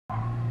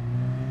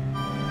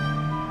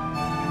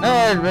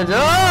Hey,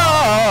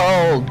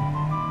 Reginald!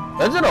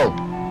 Reginald!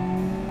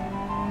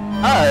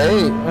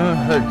 I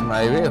hurt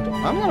my vehicle.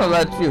 I'm gonna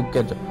let you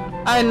get...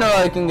 I know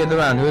I can get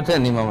around you at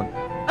any moment.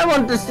 I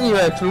want to see your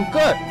actual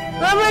car.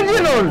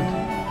 Reginald!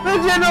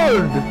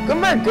 Reginald!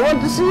 Come back, I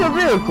want to see your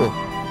vehicle.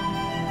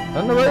 I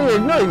don't know why you're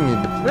ignoring me,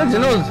 but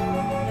Reginald!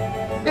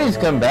 Please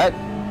come back.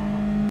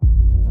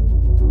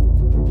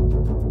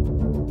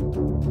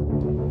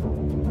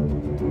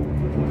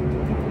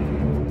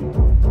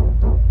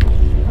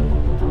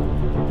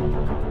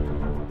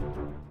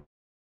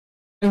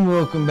 And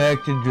welcome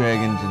back to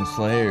Dragons and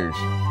Slayers.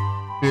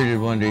 Bearded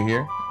Wonder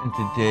here, and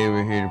today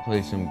we're here to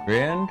play some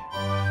Gran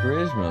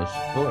Turismo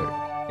Sport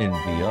in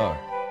VR.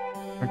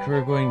 But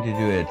we're going to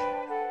do it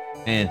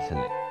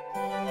Fancily.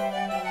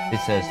 It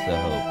says to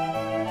hope.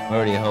 I'm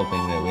already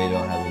hoping that we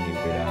don't have any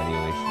good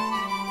audio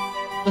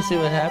issues. We'll see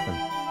what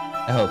happens.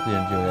 I hope you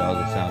enjoy all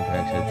the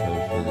soundtracks I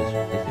chose for this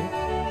playthrough,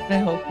 and I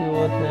hope you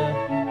would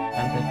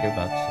contact your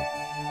box soon.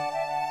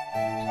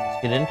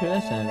 Get into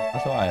this, and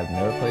also I have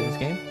never played this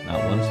game,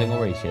 not one single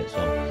race yet, so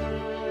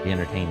it'll be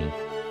entertaining.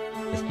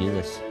 Let's do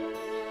this.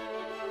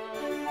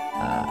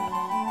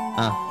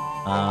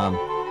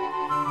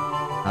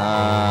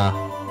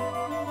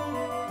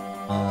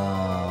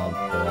 Oh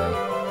boy.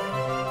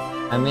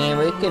 I mean,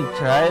 we could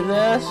try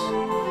this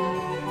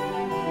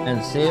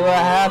and see what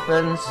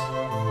happens.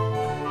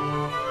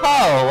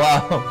 Oh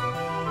wow,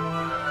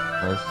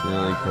 that's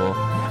really cool.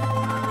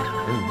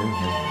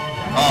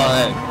 Oh,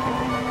 that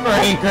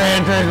great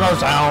Gran Turismo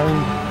sound!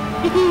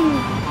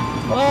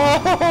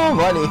 Oh,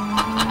 buddy!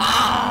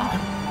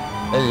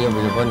 This is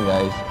gonna be fun,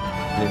 guys.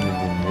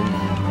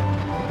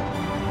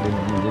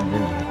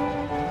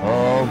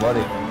 Oh,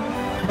 buddy!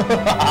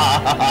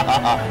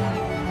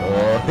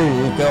 Oh, here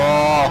you go!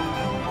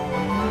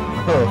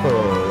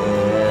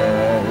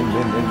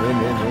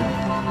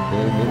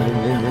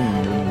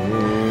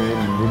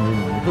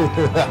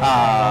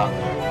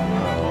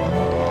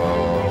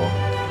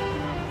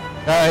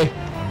 Alright.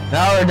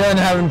 Now we're done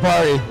having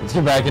party. Let's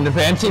get back into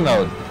fancy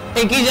mode.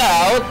 Pinky's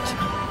out!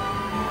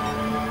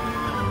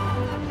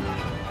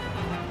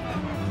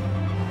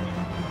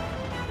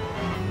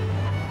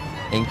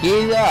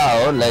 Pinky's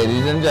out,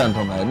 ladies and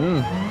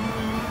gentlemen.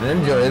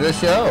 Enjoy the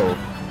show.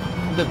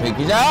 The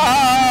Pinky's out!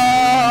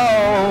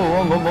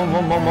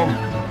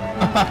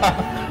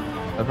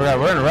 I forgot,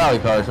 we're in a rally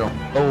car, so...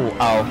 Oh,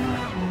 ow.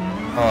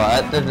 Oh,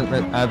 that doesn't...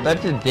 I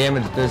bet the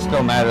damage does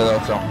still matter, though,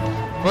 so...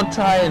 We'll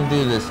try and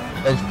do this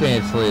as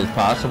fancily as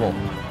possible.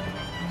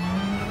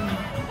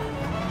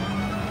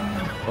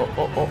 Oh,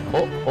 oh, oh,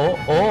 oh, oh,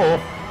 oh.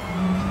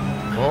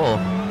 Oh.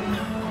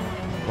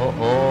 Oh,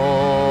 oh.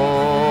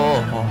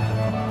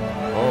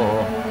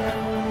 Oh.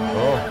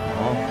 Oh,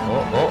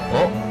 oh, oh,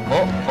 oh,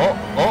 oh, oh,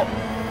 oh.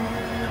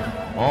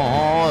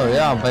 Oh,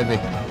 yeah, baby.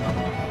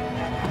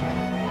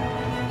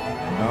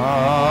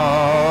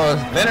 Oh,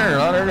 spinner,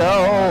 let her go.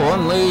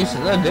 Unleash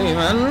the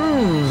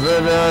demons,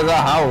 the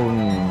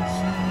hounds.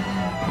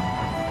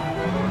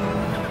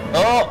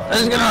 Oh,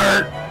 this is gonna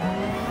hurt.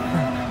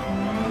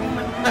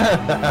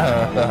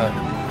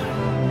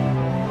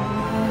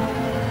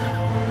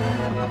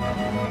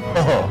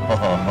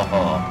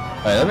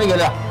 Alright, let me get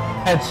a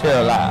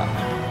headshot laugh.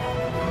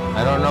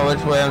 I don't know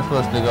which way I'm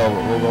supposed to go,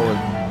 but we'll go with...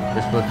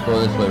 We're supposed to go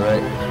this way,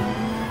 right?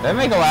 Did I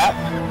make a lap?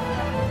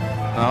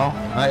 No,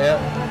 not yet.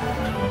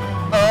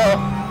 Oh!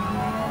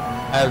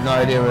 I have no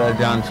idea where that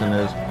Johnson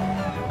is.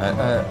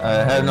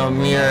 I have no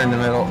mirror in the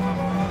middle.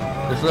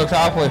 This looks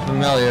awfully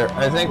familiar.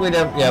 I think we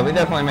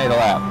definitely made a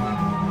lap.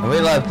 And we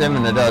left him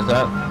in the dust.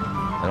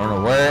 I don't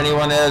know where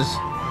anyone is.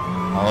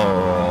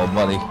 Oh,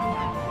 buddy.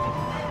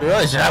 We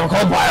really should have a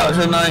co-pilot,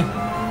 shouldn't I?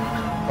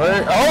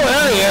 Where? Oh,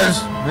 there he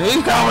is.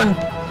 He's coming.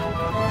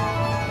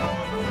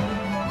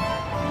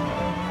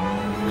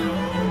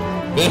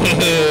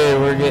 Hey,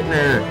 we're getting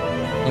her.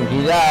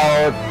 Pinky's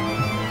out.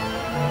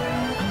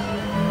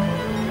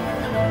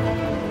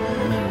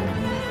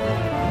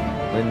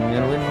 Win,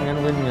 win, win, win,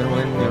 win, win,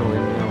 win, win,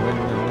 win.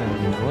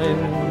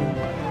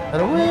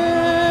 Gotta win!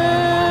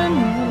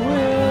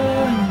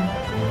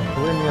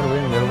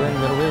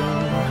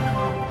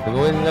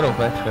 Gotta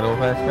fast,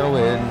 gotta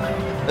win.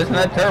 Listen to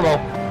that turbo.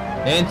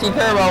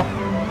 Anti-turbo.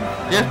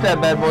 Drift that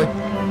bad boy.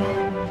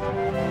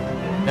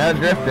 Gotta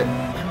drift it.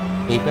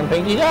 Keeping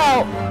Pinky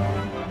out.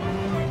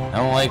 I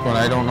don't like when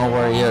I don't know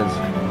where he is.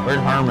 Where's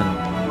Herman?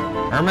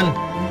 Herman?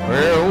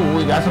 Where? Oh,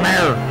 we got some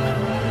air.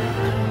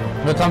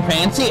 With some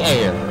fancy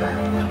air.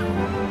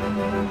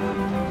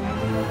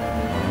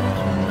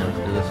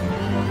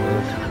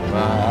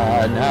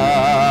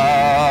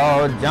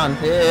 No, John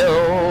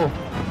Hill.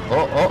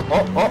 Oh, oh,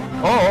 oh, oh,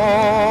 oh,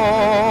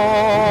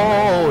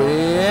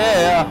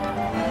 yeah.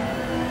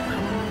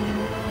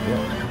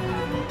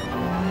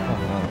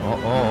 Oh,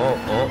 oh,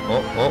 oh,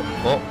 oh, oh,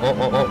 oh,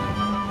 oh,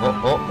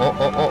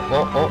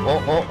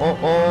 oh, oh,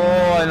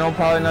 oh, I know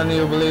probably none of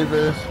you believe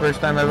this. First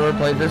time I've ever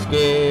played this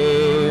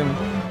game.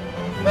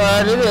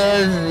 But it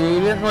is. You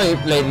didn't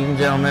wait, ladies and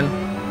gentlemen.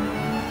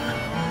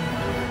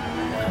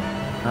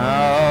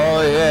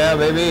 Oh, yeah,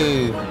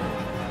 baby.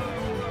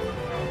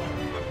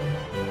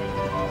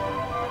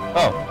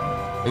 Oh,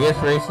 I guess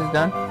race is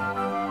done.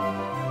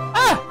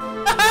 Ah!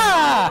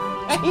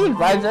 Ha! He's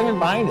 5 seconds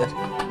behind us.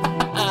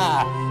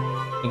 Ah!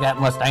 You got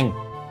Mustang. You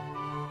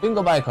can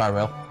go buy a car,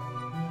 Will.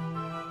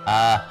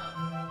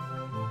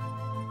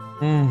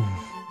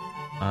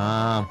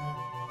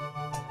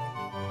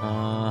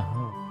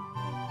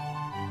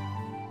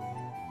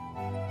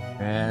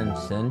 Grand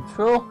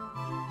Central?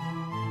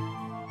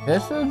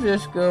 Guess we'll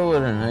just go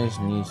with a nice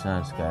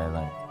Nissan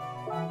Skyline.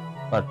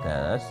 Fuck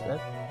that,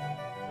 that's...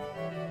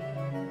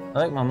 I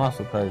like my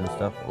muscle cars and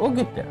stuff. We'll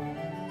get there.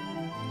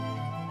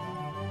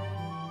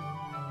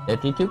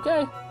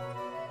 52K.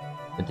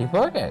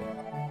 54K.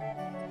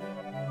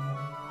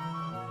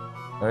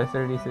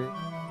 R33.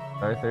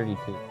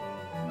 R32.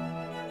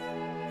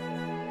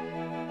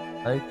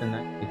 I like the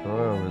 94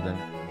 over there.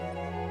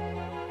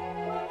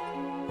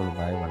 We'll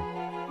buy one.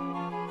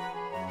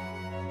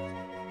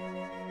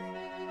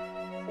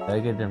 Did I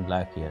get them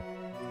black yet?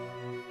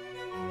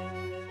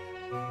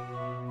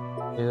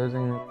 Okay, those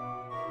things...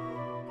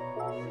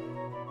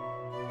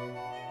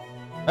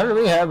 How do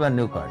we have a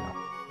new car now?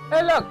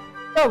 Hey look!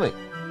 Toby!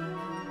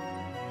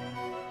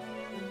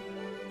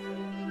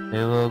 We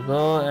will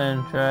go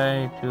and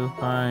try to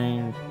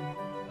find...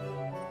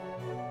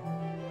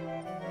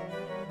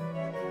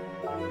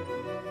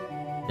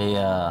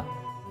 the,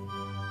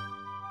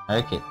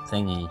 market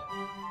thingy.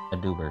 A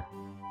doober.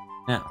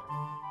 Now.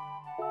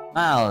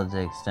 Mileage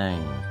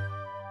exchange.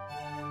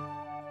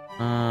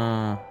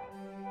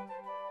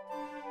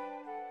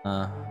 I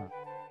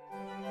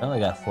only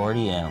got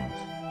 40 M's.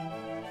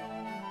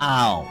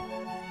 Ow!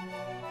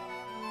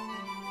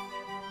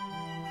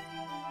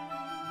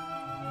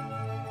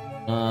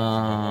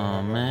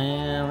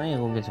 Man, we need to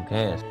go get some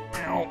cash.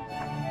 Ow!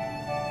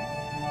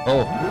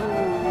 Oh!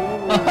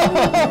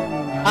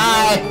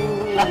 Hi!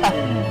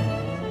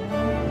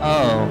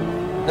 Oh,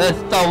 that's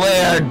so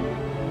weird!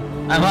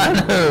 I'm on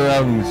the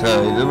wrong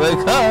side of my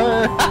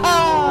car!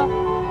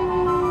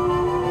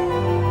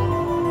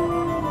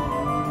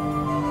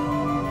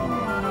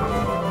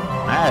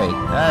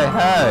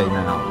 Hey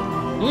now.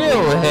 You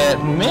hit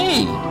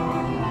me!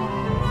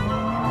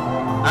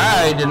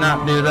 I did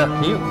not do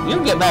that to you. You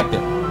get back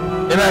there.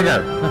 Get back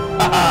there.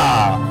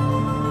 Haha!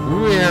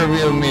 Rear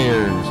view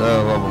mirrors. I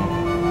love them.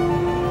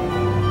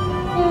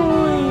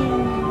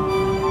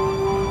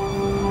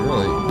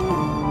 Really?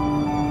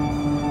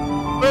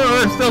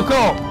 Oh, it's so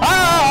cool!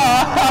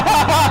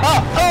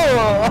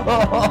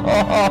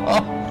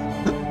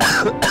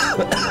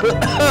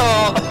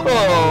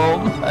 Oh,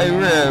 my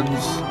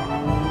ribs.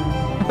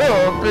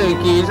 Oh,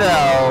 pinky's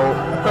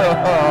out.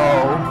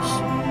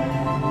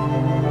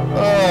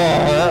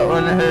 Oh, that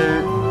one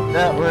hurt.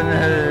 That one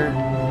hurt.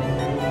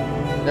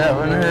 That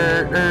one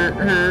hurt.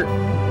 Hurt.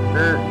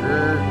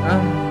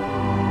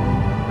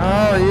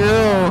 Oh,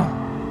 you.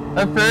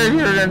 I figured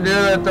you were gonna do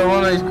that to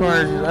one of these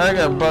corners. I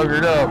got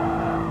buggered up.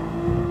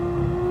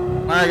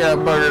 I got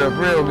buggered up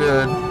real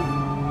good.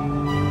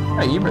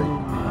 Hey, e-brake.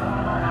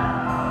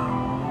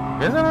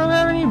 Guess I don't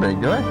have an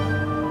e-brake, do I?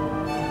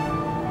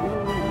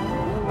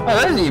 Oh,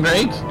 there's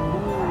e-brake.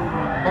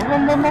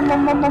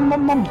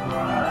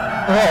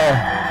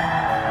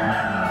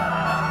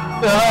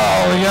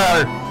 Oh, we got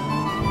her.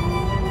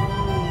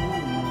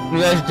 You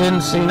guys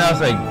didn't see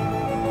nothing.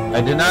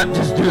 I did not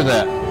just do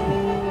that.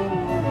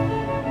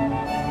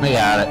 We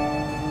got it.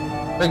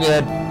 We're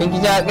good.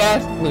 Pinky's out,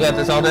 guys. We got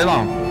this all day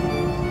long.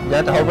 We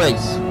got the whole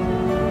race.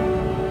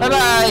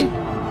 Bye-bye.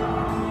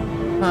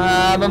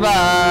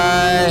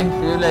 Bye-bye.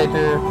 See you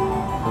later.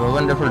 Have a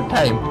wonderful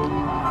time.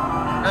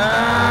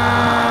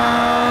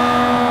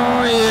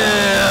 Oh,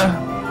 yeah.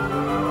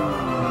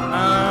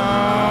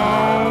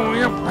 Oh,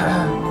 yep.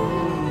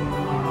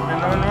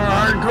 And on our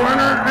hard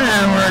corner,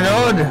 and we're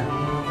good.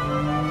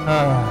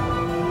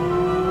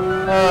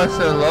 Oh, it's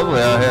so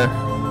lovely out here.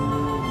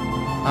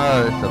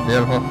 Oh, it's so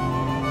beautiful.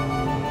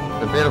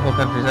 It's a beautiful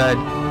countryside.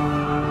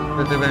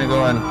 We're going to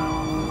go on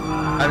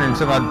 100 and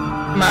some odd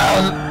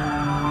miles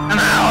an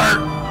hour.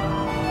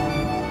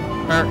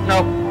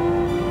 Nope.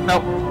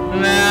 Nope.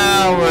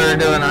 Now we're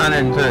doing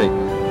 130.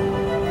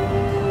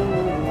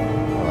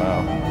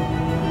 Wow.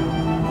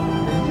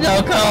 So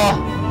cool.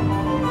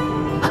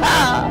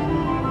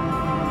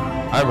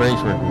 Our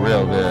race was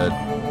real good.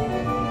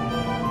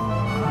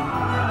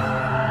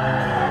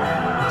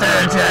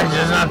 Third touch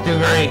is not too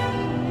great.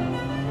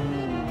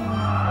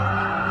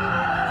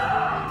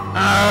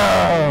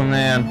 Oh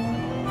man.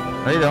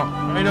 No you don't.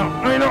 No you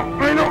don't. No you don't.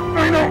 No you don't.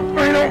 No you don't.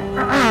 No you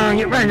don't.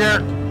 Get back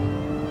there.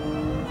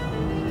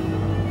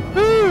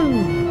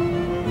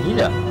 Woo.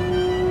 Yeah.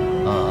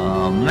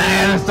 Oh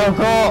man, it's so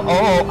cool.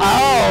 Oh,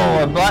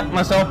 I blacked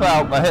myself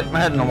out by hitting my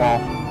head in the wall.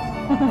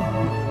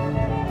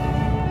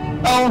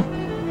 Oh.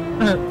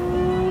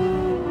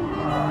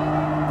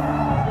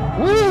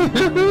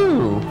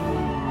 Woo-hoo-hoo.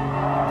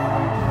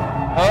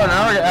 Oh,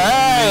 now we're...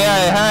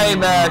 Hey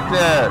back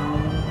there.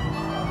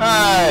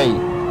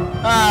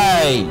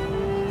 Hey.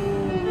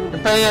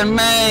 You're paying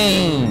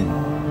Maine.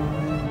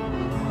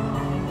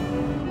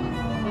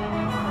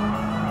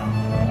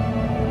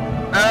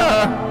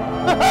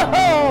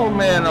 Oh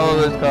man, oh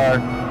this car.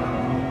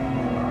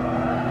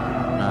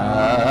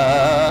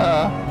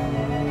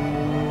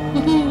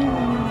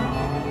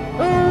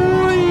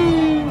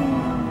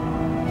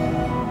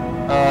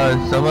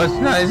 it's so much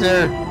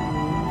nicer.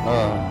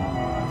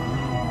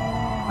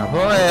 If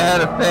only I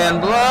had a fan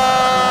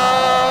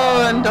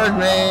blowing towards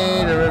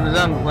me to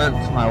represent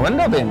what's my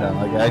window being done,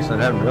 like I actually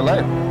have in real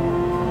life.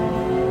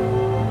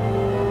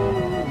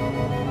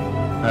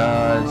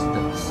 It's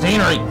the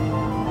scenery.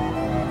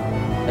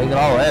 Take it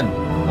all in.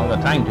 Don't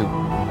got time to.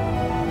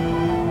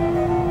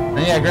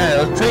 And yeah, granted,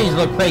 those trees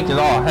look fake as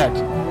all heck,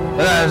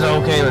 but that is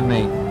okay with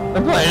me.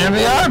 We're playing in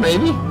VR,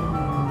 baby.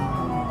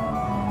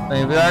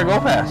 Playing VR, go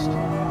fast.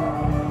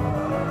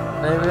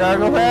 Playing VR,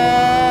 go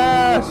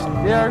fast.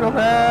 VR, go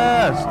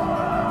fast.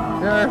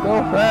 VR,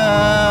 go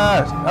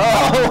fast.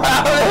 Oh,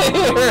 out of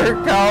here,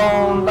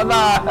 Cone.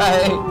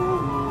 Bye-bye.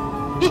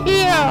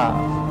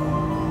 Yeah.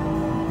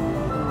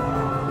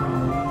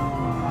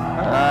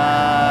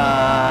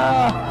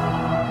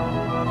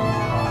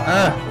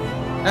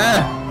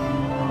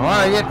 I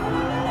want to get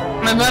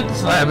my butt to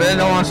slide, but I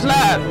don't want to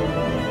slide.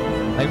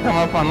 They come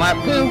up on lap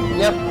 2.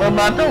 Yep, we're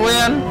about to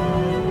win.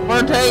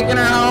 We're taking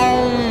her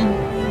home.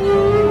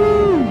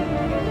 Woo!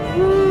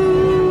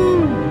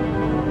 Woo!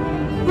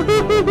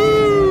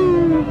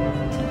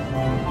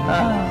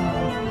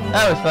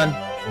 That was fun.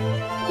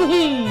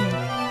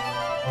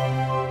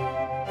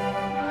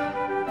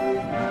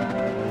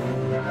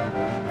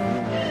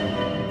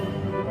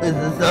 This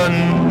is so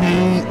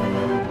neat.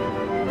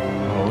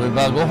 Oh, we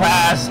about to go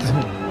fast.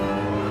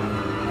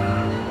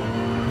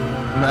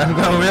 I'm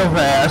going real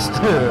fast.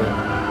 I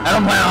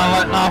don't plan on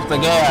letting off the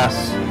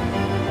gas.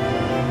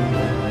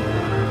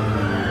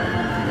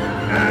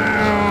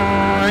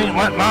 I ain't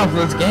letting off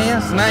this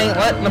gas, and I ain't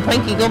letting the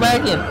pinky go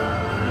back in.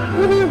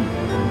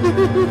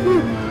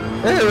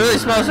 This is a really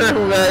small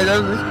circle, guys. I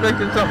was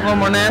expecting something a little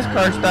more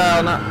NASCAR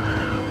style, not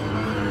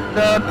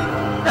so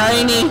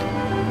tiny.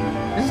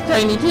 This is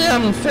Tiny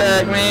Tim's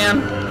track,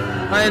 man.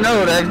 I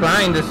know that's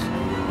behind us.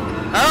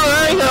 Oh,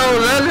 there he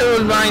goes. That's who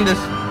was behind us.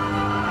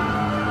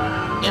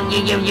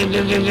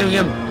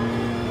 Give.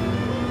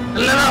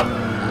 Let up.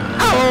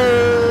 Oh,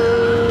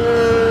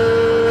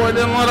 I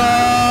didn't let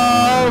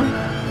off.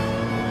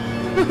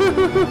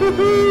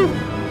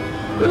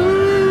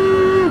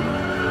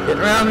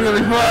 Getting around is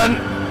really fun.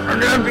 We're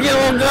gonna have to get a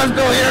little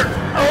gusto here.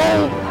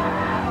 Oh,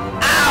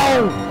 ow.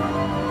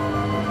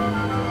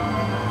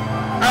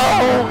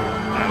 Oh,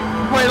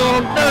 played a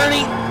little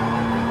dirty.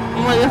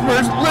 I'm like the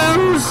first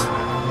lose.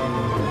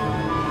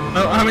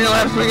 Oh, how many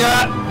laps we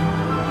got?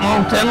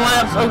 Oh, 10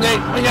 laps. Okay,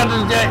 we got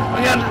this guy.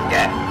 We got this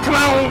guy. Come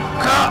on,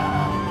 cop.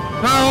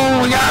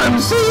 Oh, we got him.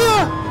 See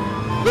ya.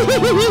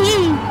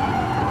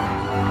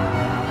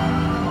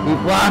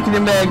 Keep walking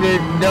him back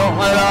there. Don't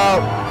let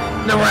off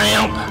the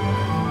ramp.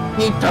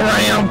 Keep the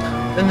ramp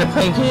and the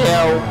pinky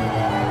out.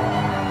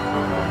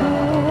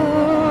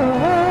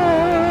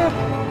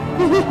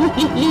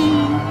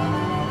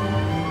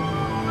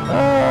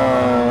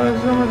 Oh,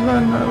 it's so much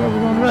fun. I love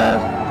going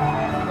fast.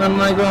 I'm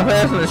like going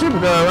fast in the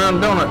supercar around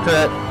the donut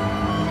track.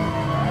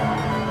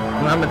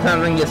 How many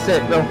times I can get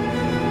sick though?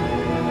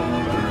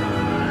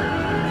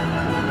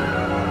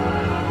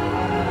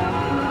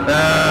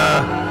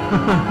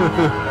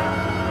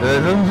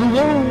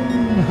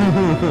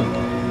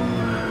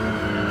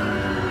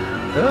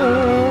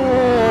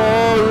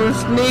 Oh, you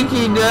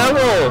sneaky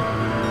devil!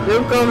 You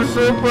come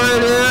swoop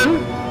right in?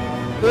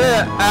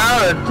 Get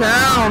out of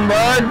town,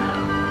 bud!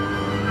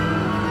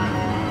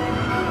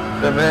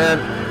 Come in.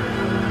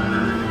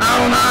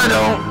 Oh, no, I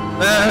don't.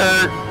 That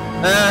hurt.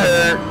 That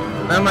hurt.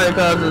 That might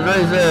cause us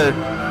race there.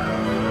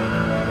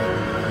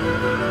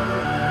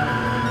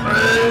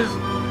 Race.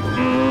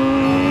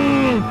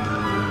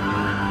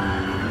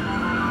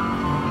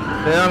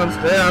 Stay on him,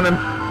 stay on him.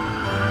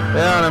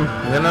 Stay on him.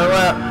 Get another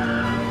lap.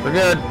 We're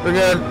good, we're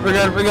good, we're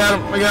good, we got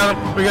him, we got him,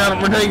 we got him.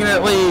 We're taking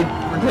that lead.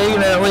 We're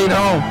taking that lead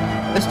home.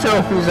 This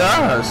trophy's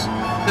ours.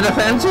 To the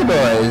fancy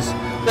boys.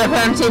 The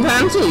fancy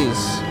panties.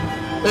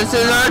 This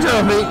is our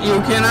trophy.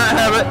 You cannot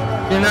have it.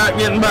 You're not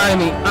getting by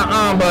me.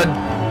 Bud.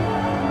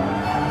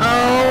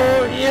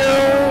 Oh, you.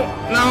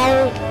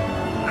 No.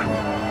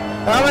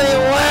 How many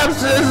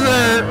laps is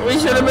there? We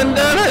should have been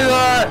done, I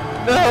thought.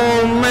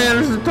 Oh, man,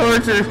 this is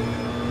torture.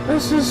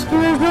 This is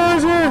school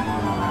torture.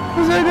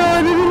 Because I know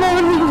I didn't know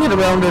he can get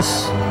around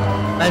us.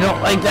 I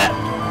don't like that.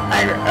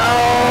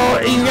 Oh,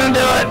 he's gonna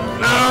do it.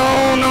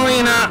 No, no,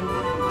 he's not.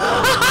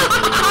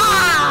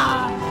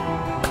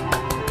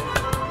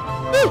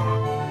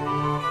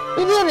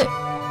 We did it.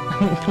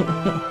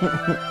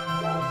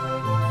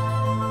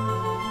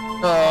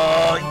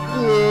 Oh,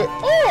 yeah.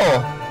 Oh!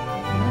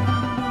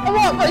 I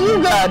want what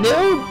you got,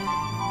 dude!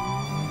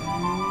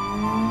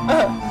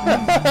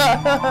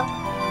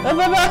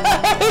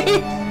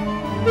 Bye-bye!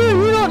 Dude,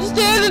 you don't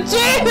stand a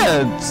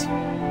chance!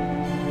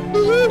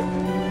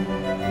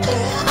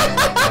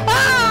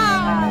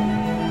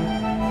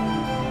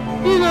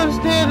 You don't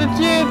stand a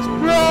chance,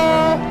 bro!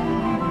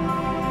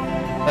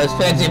 That's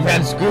Fancy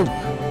Pants group.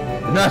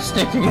 Do not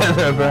stick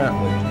together,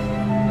 apparently.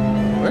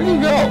 Where'd he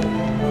go?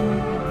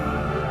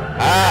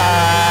 Ow!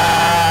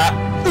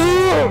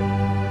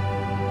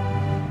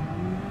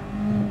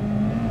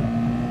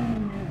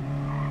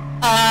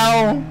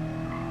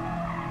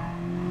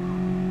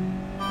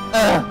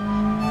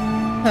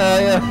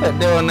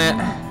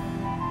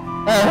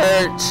 That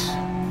hurts.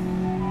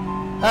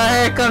 Oh,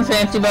 here comes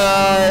Fancy Boy.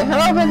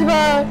 Hello, Fancy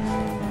Boy.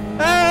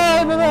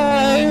 Bye,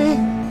 bye-bye.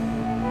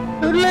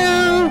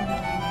 Toodaloo.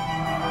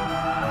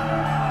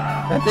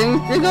 Got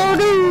things to go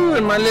do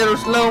in my little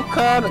slow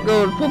car that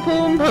goes boom,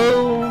 boom,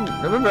 boom.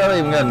 Never barely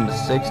even gotten to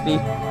 60.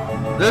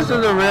 This is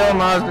a real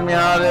Mazda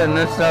Miata, and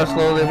this is how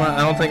slow they went.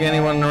 I don't think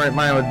anyone in the right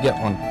mind would get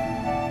one.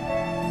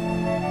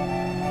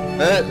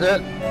 That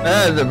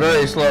is a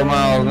very slow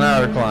miles an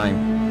hour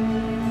climb.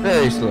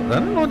 Very slow. I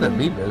don't know what that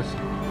beep is.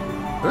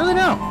 I really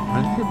don't.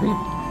 I just hear beep.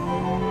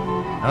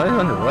 Now he's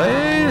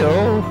underway.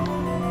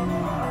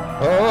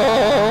 Oh,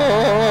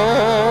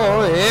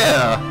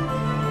 yeah.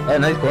 Hey,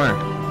 nice corner.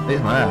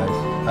 These my eyes.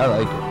 I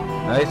like it.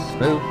 Nice,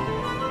 smooth.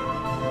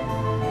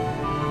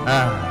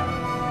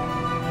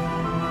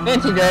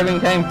 Fancy driving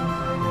time.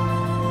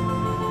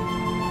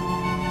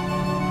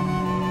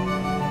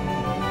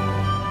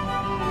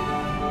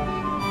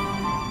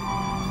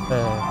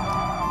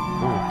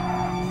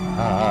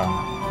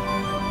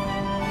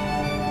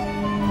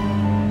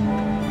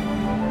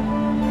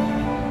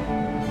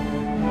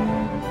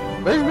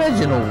 Where's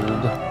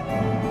Reginald?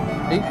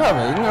 Are you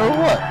coming or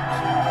what?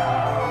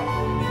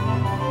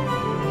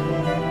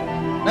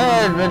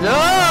 There's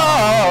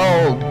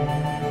Reginald!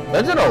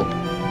 Reginald!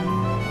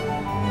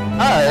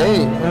 I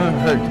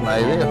hurt my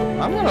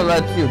vehicle. I'm gonna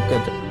let you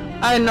catch up.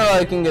 I know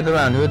I can get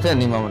around you at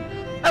any moment.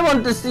 I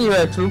want to see your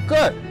actual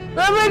car.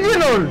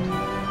 Reginald!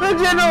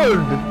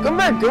 Reginald! Come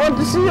back, I want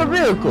to see your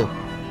vehicle.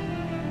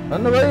 I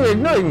don't know why you're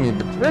ignoring me,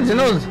 but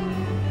Reginald,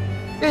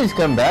 please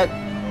come back.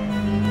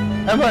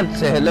 I want to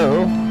say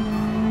hello.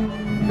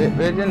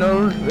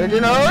 Reginald,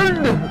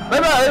 Reginald!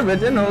 Bye-bye,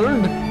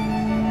 Reginald!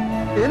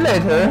 See you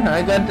later.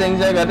 I got things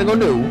I gotta go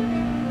do.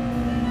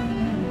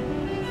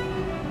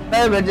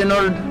 Bye,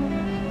 Reginald.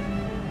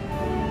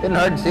 Getting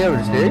hard to see over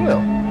the steering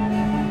wheel.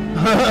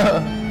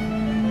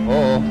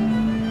 Oh.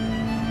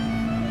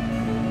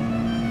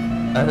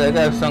 I think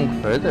I've sunk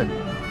further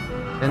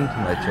into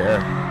my chair.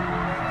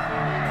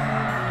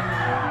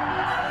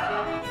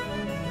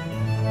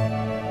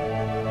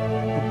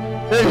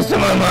 30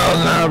 more miles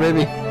an hour,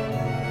 baby.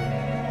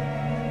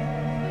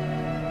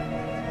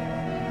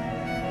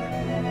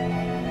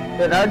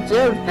 Get out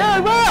your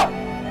steering wheel.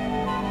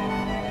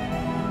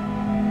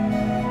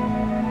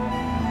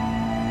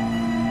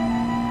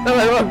 Oh, I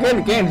walk in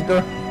the game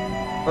store.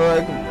 Oh, I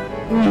can.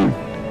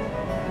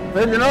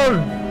 Reginald,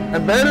 I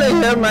barely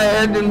have my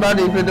head and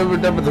body fit over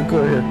top of the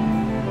car here.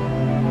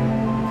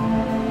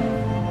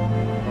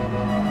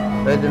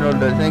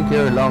 Reginald, I think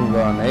you're long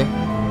gone, eh?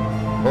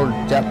 Old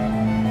chap.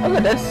 Look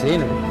at that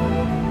scenery.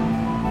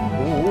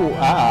 Ooh,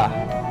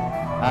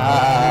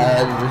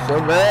 this is so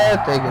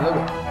breathtaking. Look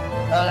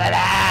at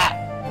that.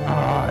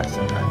 Oh, that's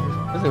so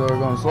nice. This is where we're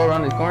going slow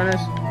around these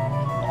corners.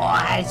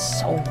 Oh, it's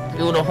so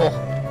beautiful.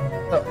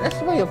 Oh, that's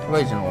the way up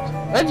Reginald.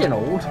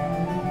 Reginald?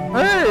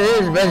 Where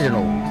is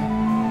Reginald?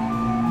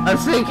 I'm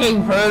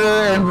sinking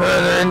further and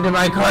further into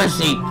my car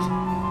seat.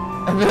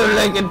 I feel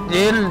like a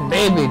little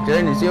baby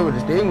trying to see over the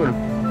steering wheel.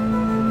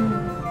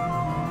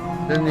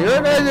 From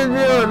your guys'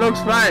 view, it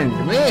looks fine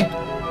to me.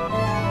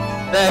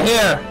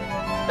 Here,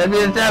 that'd be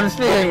the top of the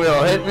steering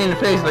wheel. Hit me in the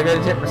face like I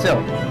just hit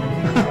myself.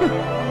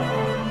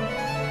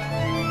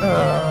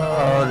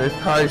 Oh, this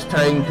car is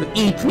trying to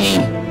eat me.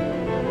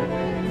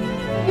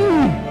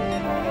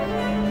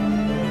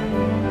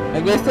 I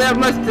guess that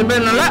must have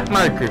been a lap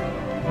marker.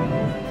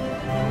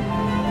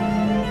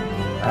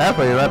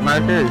 Halfway a lap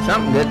marker.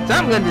 Something good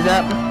is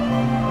happening.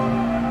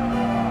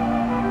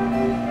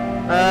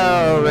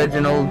 Oh,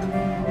 Reginald.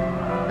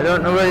 I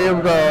don't know where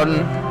you've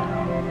gone.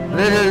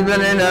 This has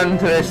been an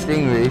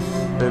interesting race.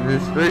 That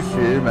is for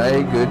sure,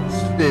 my good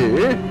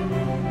sir.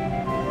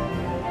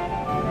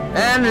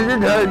 And is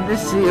it hard to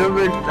see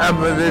over the top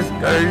of this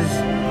car's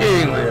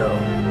steering wheel?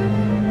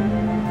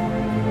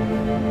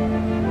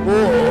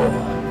 Oh.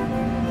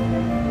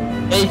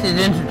 This is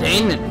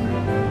entertainment.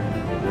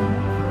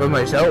 For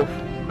myself.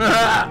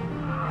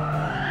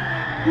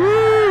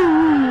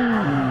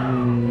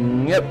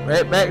 Yep,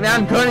 right back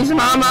down 20 some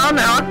miles an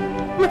hour.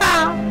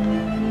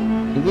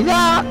 Get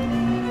out.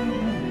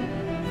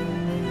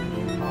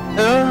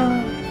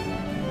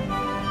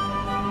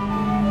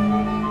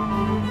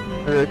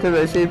 Because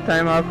I saved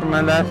time off for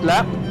my last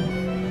lap.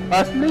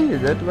 Possibly?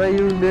 Is that why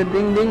you did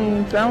ding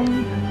ding sound?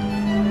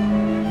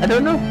 I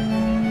don't know.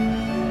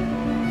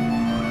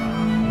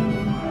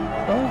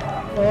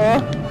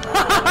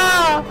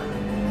 Oh.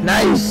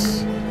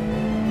 Nice!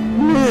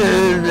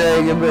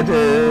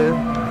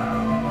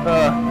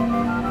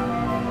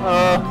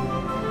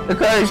 The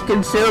car is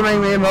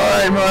consuming me more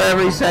and more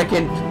every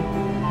second.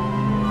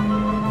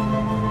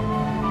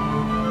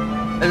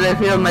 As I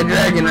feel my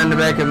dragon on the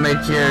back of my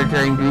chair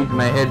trying to eat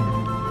my head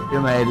to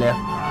my left.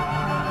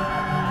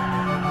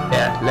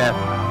 Yeah, left.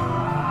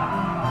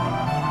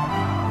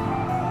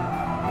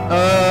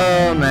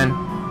 Oh man.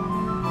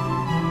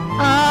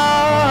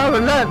 I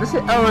would love to see,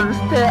 I would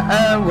stay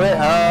away.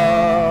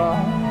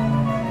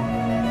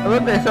 I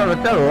would be sort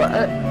of terrible.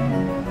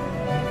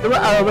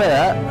 What away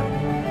at?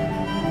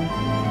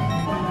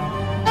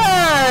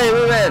 Hey,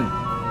 we win!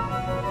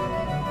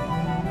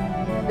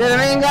 You know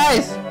what I mean,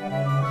 guys?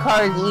 The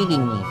car is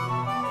eating me.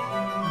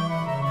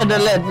 And I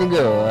let it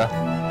go.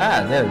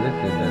 There, this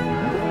is it.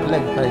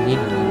 Let the car is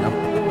eating me now.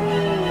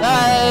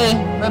 Bye!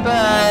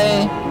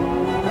 Bye-bye!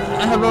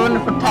 Have a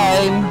wonderful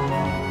time.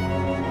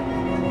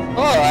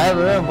 Oh, I have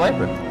a real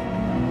wiper.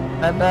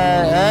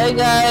 Bye-bye. Hey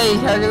guys,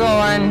 how's it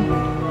going?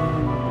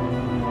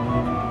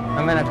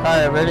 I'm in a car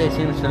that really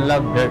seems to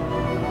love dirt.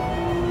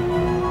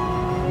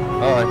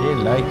 Oh, she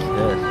likes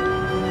this.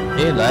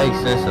 She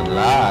likes this a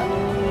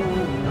lot.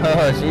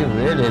 Oh, she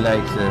really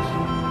likes this.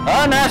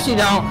 Oh, no, she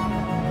don't.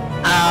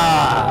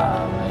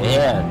 Ah,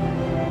 man.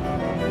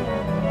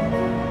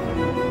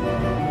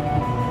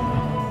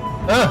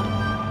 Ugh.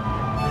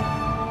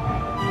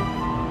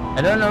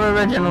 I don't know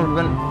original,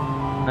 but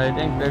I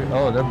think they're...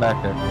 Oh, they're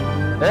back there.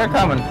 They're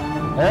coming.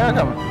 They're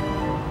coming.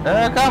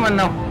 They're coming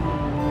now.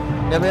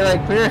 They'll be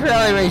like Fierce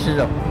Rally races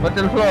up. Put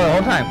to the floor the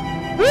whole time.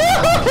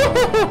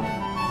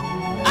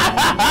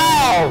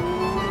 Ow!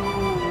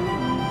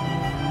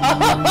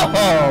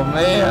 Oh,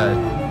 man.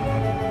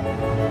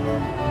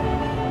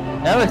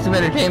 That looks some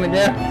entertainment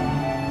there.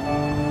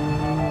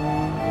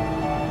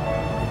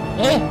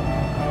 Eh?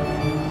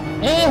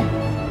 Eh?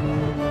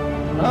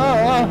 Oh,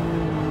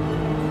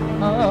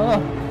 yeah.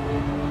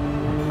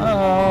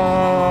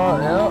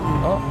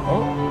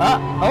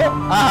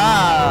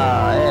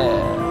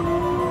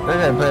 They're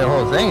gonna play the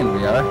whole thing in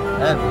VR.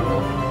 That'd be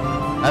cool.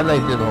 I'd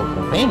like to do the whole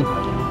campaign. I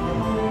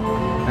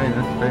mean,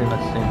 that's pretty much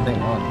the same thing,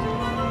 honestly.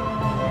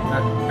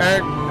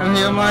 I'm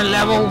here more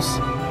levels.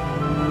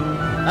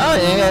 Oh,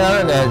 you got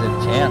other guys a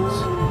chance.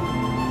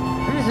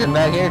 We're just sitting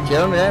back here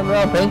chilling, we're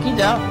all pinkies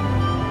out.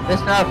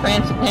 Listening to our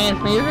fancy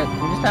pants music,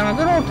 and just having a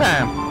good old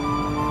time.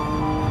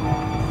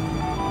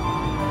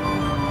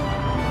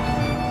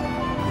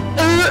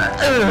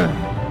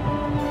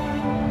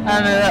 I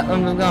knew that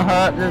one was gonna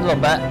hurt just a little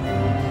bit.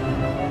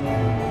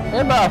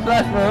 It's about a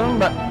flesh wound,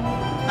 but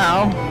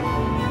no.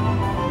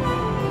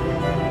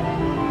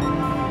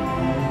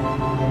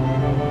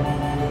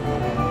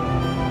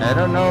 I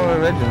don't know what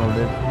original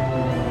did.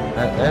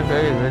 That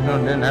very original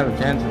didn't have a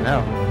chance in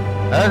hell.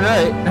 That's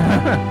right.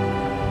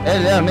 That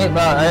little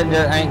meatball, I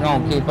just ain't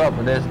gonna keep up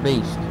with this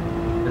beast.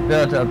 It's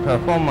built a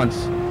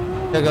performance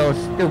to go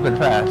stupid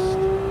fast.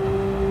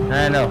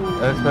 I know,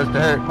 it was supposed to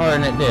hurt more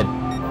than it did.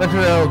 But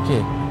we're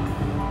okay.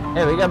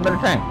 Hey, we got better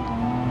time.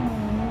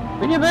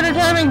 We need better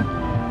timing.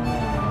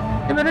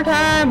 Get better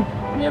time.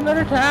 Get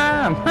better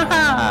time.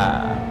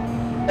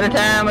 Haha. Better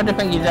time with the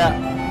pinkies out.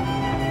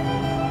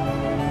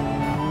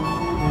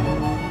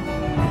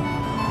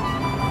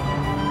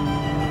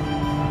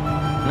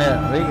 Yeah,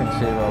 we can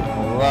save up a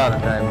lot of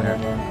time here.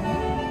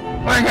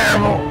 Be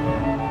careful.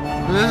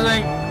 This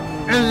thing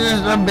is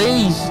just a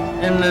beast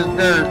in this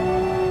dirt.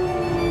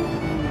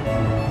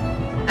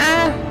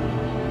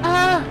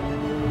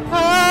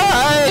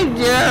 Hi,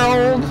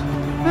 Gerald.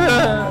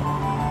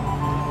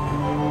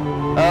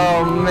 Oh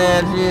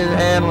man, she is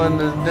handling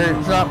this dirt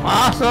something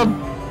awesome.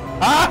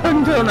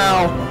 Until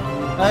now.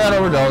 I got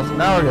overdose.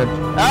 Now we're good.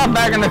 Now I'm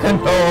back in the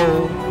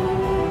control.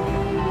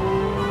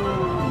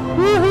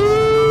 Woohoo!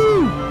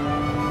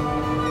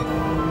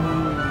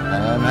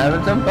 I'm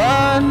having some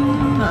fun.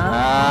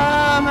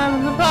 I'm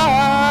having some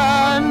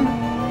fun.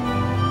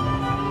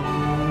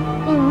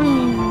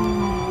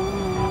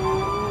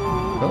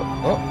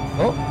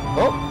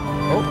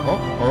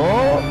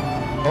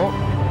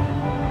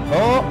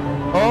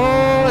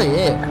 Oh,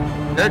 yeah.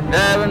 Dirt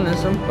diving is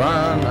some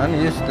fun. I'm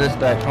used to this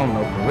back home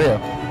though, for real.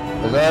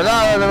 Because a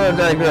lot of the roads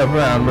I grew up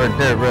around were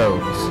dirt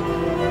roads.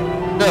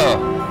 So,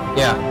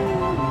 yeah.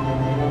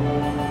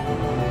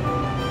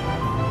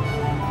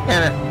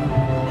 Kinda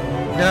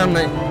done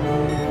me.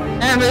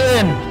 And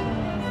in.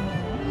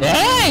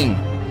 Dang!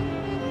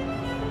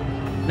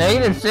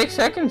 -6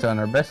 seconds on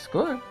our best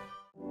score.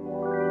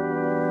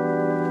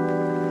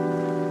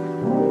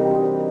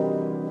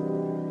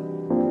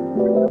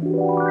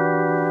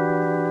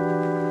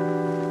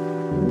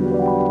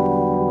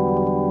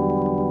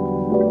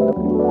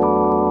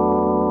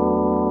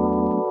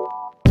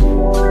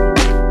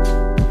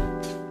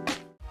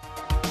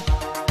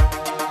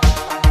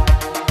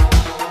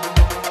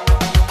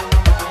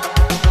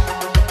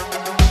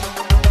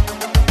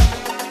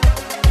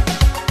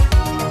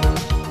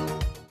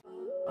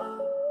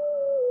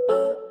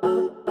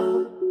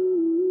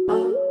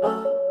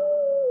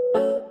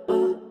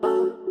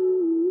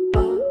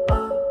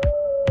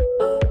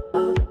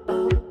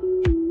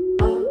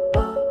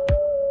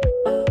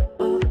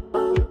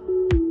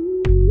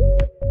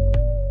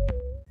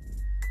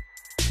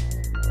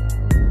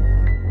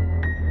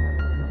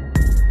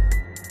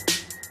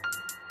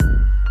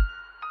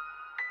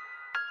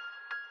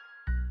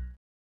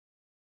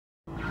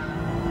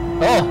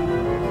 Oh!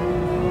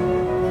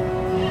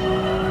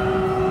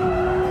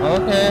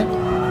 Okay.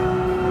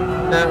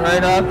 Start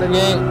right off the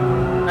gate,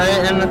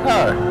 right in the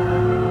car.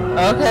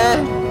 Okay.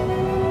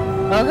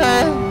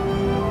 Okay.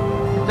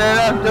 Start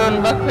off doing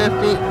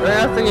 $150 right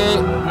off the gate,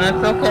 and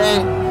that's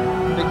okay.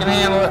 We can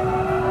handle it.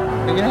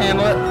 We can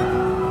handle it.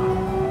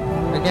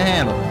 We can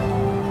handle it.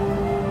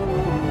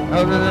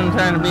 Other than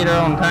trying to beat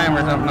our own time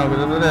or something, no,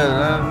 because if it is,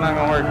 that's not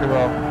gonna work too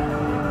well.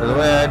 For the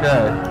way I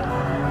drive.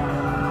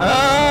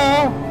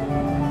 Oh!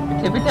 The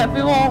tippy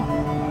tappy wall.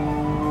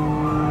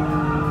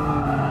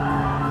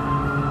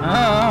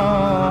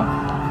 Oh!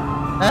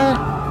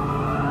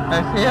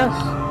 Yes!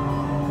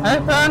 I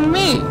found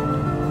me!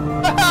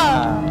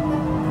 Ha-ha!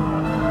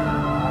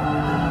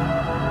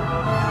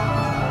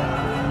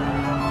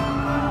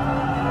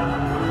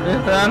 They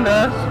found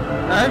us.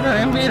 I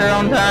couldn't beat our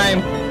own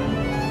time.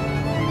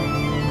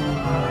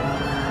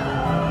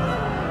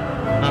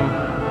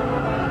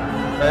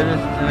 I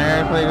just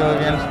generically go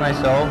against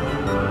myself,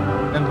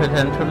 and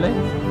potentially,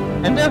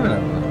 and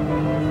definitely.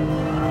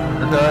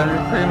 So I'm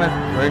just pretty much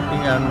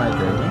working on my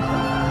driving.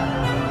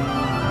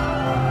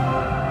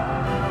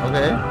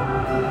 Okay.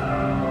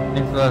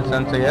 Makes a lot of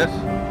sense, I guess.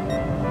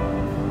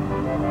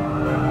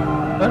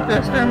 But the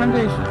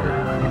experimentation here.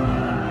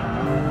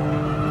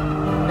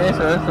 Okay,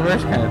 so that's the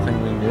worst kind of thing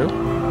we can do.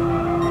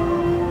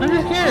 I'm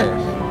just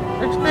curious.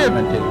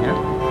 Experimenting, yeah?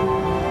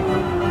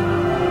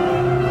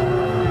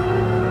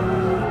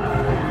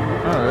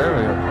 Oh, there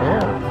we go.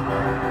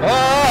 Oh!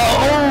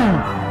 Oh!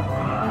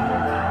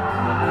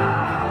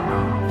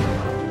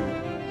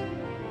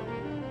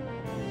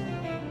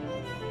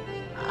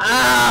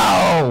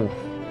 Ow!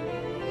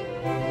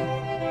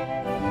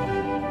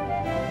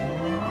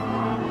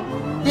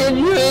 Did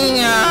you hang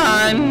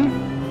on?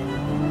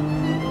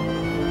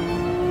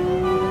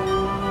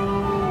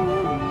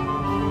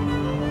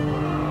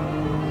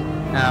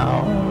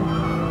 Ow.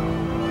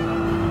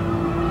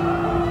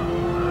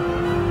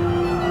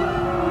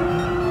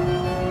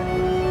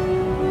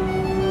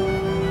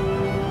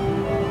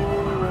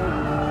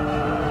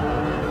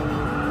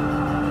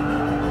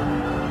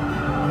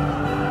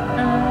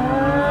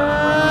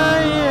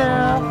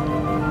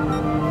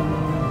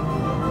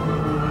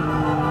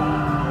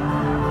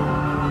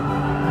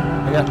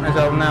 I got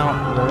myself now. I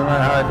don't remember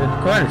how I did the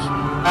corners.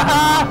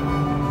 Aha!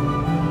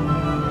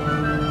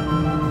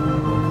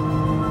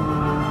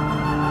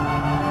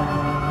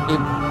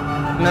 Keep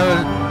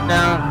nose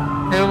down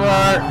too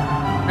far,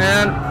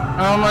 and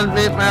almost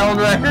beat my old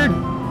record.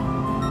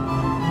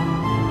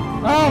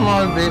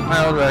 Almost beat my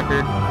old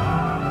record.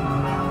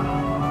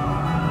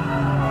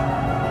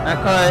 Not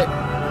quite.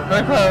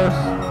 We're close.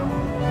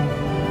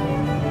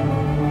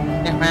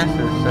 Can't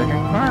master the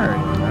second corner.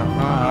 I don't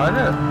know how I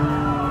did it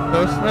so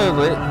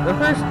smoothly the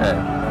first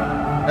time.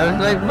 I was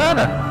like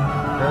butter. I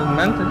was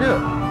meant to do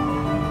it.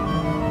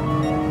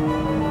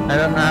 I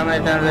don't know how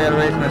many times I gotta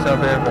race myself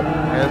here, but I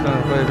guess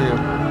I'm going to do.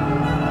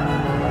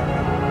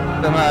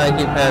 Somehow I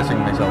keep passing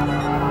myself.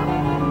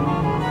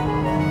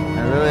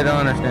 I really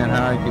don't understand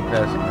how I keep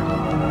passing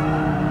myself.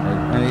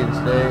 I need to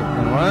stay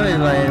in one of these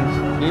lanes,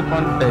 keep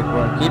on the safe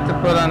one, keep the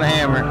foot on the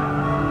hammer,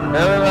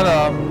 never let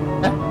off.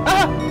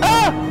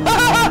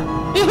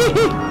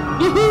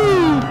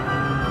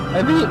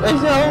 I beat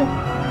myself.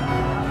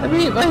 I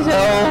beat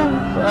myself.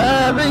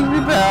 It makes me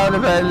proud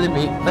if I really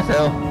beat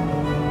myself.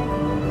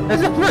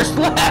 That's the first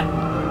lap.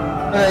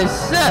 But I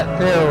set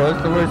too.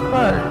 That's the worst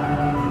part.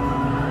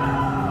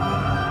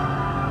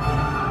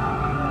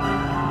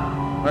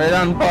 Right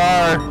on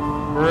par.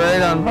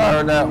 Right on par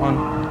with that one.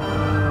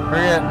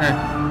 We're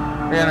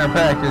getting our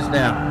practice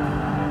down.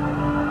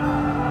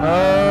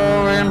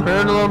 Oh, we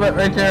improved a little bit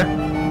right there.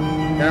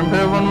 Gonna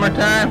improve one more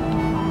time.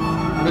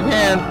 If we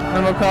can,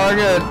 then we'll call it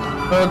good.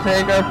 We'll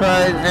take our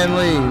prize and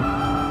leave.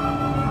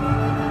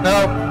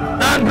 Nope,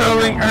 not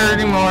improving her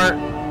anymore.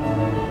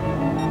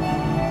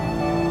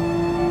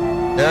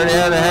 They already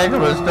had a heck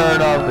of a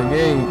start off the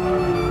gate.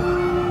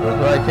 That's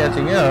why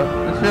catching up,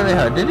 it's really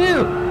hard to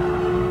do.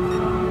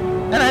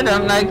 And I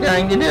don't like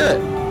trying to do it.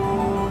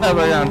 But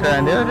we're gonna try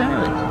and do it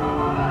anyways.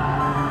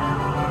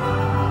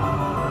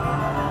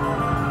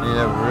 Need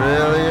a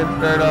really good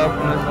start off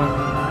in this one.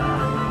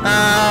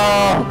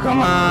 Oh, come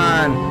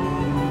on.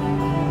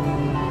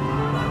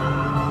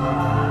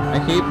 I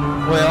keep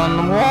wailing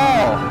the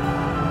wall.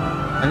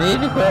 I need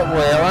to quit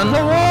wailing the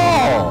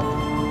wall.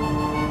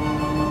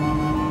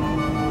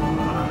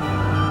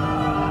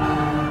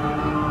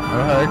 I have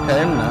a hard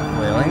time not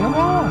wailing the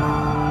wall.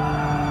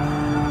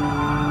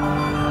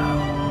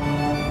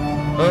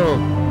 Oh,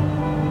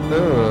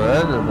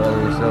 that's a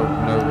better soap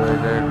note right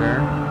there,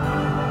 turn.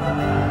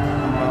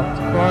 I'm off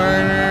the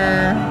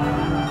corner.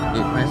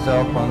 Keep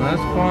myself on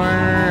this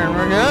corner, and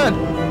we're good.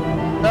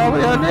 That's all we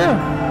gotta do.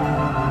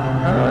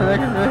 Otherwise, I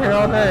can sit here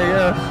all day, I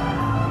guess.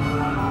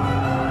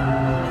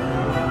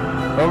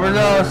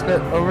 Overzealous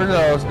it.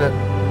 Overzealous it.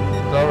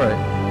 It's alright.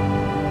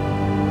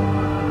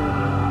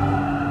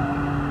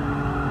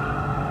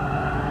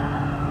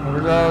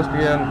 Overzealous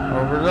again.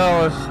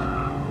 Overzealous.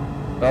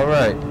 It's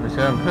alright. We're just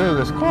gonna improve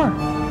this corner.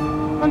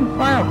 One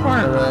final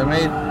corner that I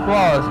made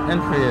flawless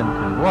entry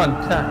into one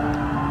time.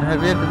 And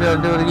I've yet to be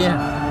able to do it again.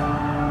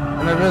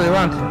 And I really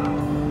want to.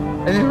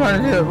 I just want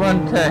to do it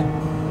one time.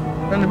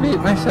 I'm gonna beat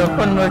myself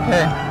one more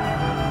time.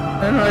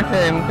 One more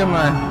time, come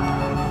on.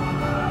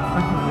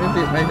 I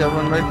beat myself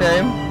one more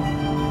time.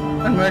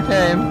 One more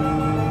time.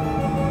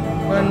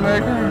 One more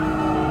time.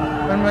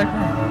 One more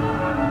time.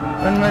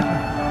 One more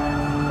time.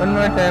 One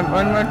more time,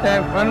 one more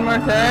time, one more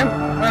time,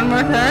 one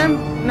more time.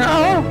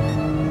 No!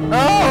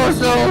 Oh,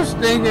 so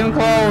stinking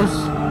close.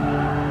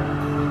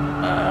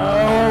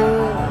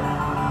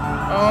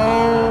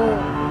 Oh,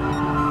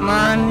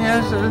 man,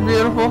 yes, it was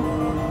beautiful.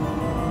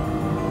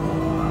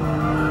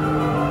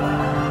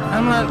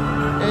 I'm not,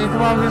 hey,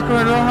 come on, just go a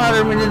little harder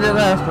than we did that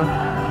last one.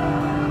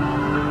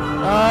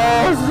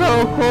 Oh,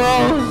 so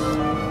close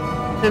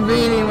to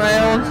beating my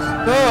old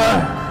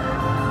score.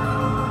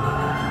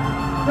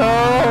 So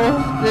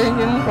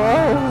stinking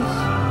close.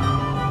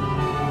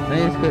 I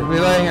need to quit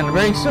relying on the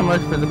brakes so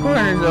much for the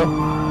corners though. I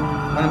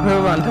want to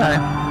prove on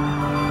time.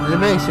 The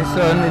brakes are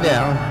slowing me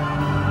down.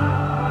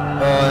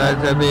 Oh,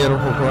 that's a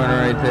beautiful corner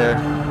right there.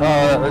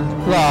 Oh, that was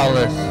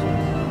flawless.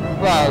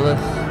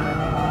 Flawless.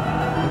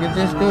 I could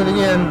just do it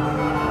again.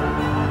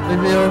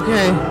 It'd be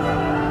okay.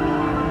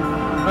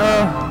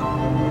 Oh.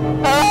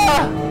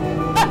 Ah!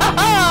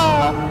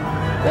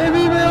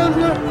 Baby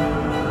Bowser!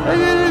 I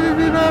did it,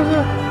 Baby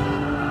Bowser!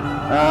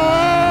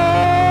 Oh!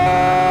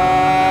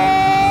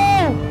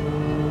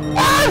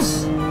 Yes!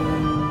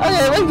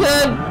 Okay, we're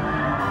good.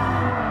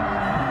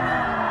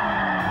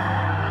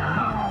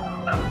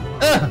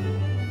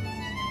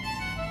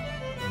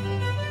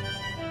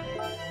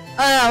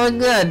 Ah, we're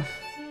good.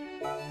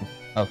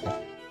 Okay,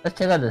 let's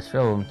check out this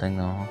showroom thing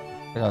though.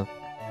 Check out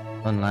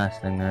one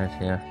last thing there is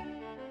here.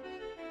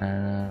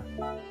 And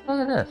look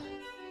at this.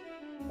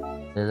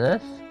 Is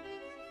this?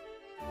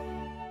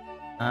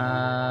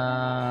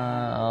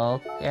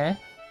 Okay.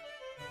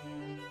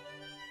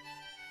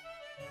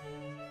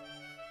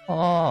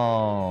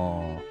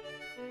 Oh.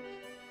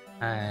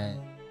 I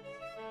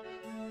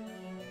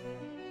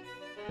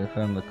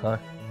from the car.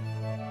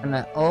 Can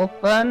I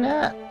open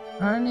it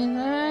or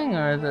anything?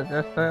 Or is it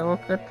just a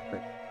look at the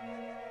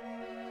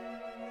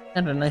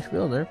and a nice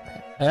wheel there.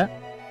 Yeah.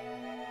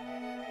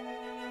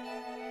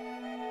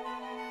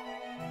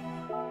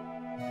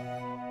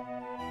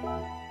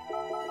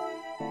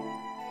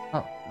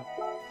 Oh.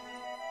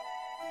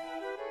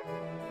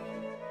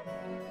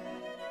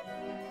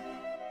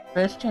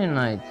 Christian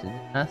lights is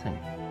nothing.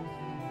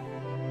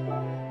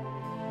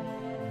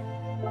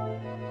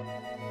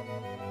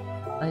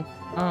 Like,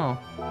 oh.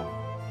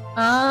 Oh.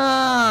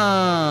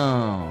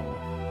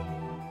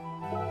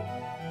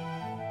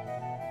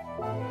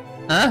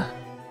 Huh?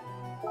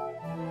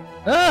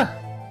 Ah!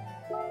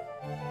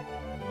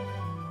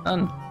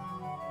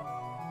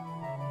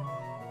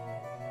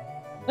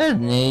 That's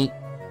neat.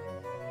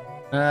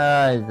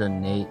 Ah, it's a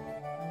neat.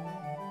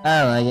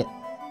 I like it.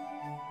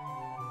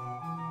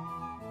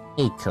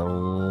 It's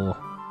cool.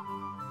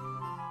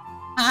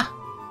 Ah!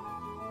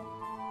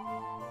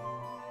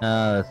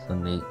 Oh, that's so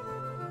neat.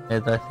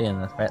 As I see in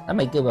this right, let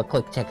me give a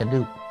quick check and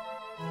do.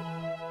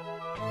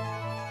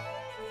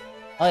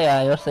 Oh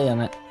yeah, you're seeing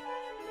it.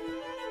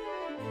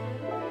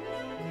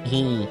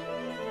 Hee.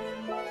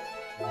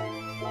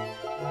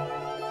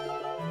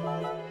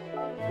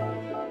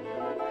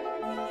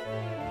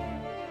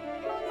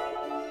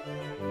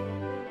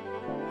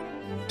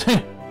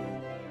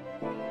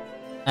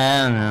 I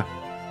don't know.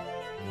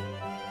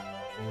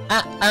 I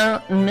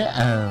don't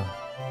know.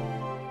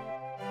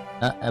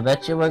 I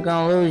bet you we're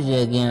gonna lose you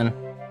again.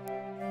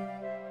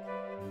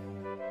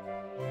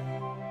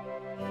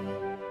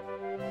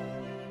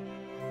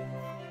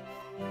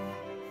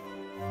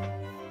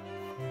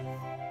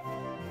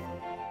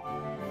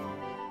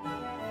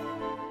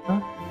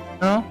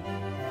 No?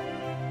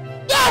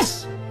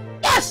 Yes!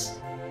 Yes!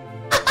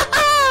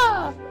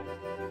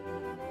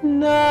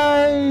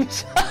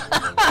 Nice!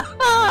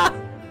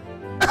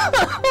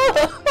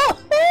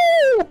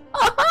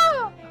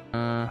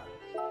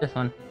 This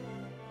one.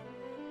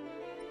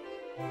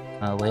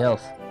 What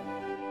else?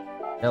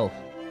 Elf.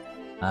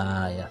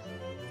 Ah, yes.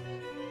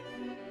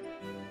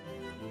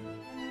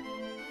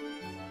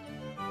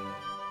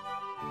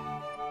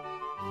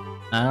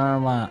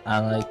 I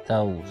like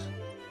those.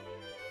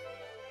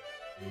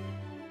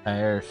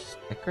 Tire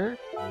sticker?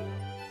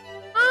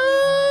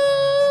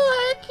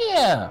 Oh, heck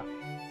yeah!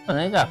 Oh,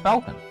 they got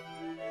Falcon.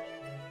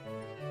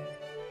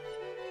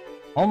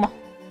 Oh my.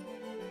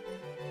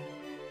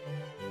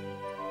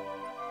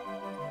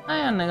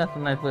 And they got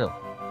some nice wheels.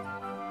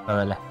 Oh,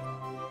 really?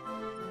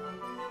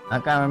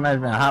 That kind of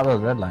reminds me of Hot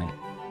Wheels Redline.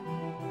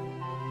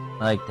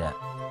 I like that.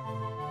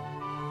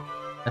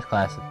 That's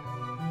classic.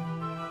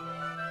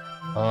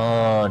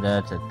 Oh,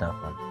 that's a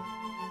tough one.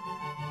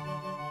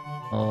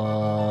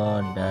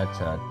 Oh, that's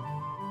a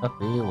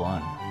toughy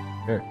one.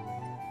 Sure.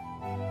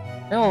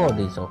 They'll hold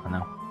these over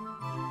now.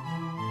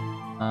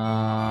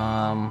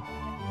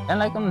 I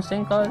like them the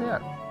same color they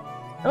are.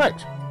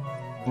 Alright.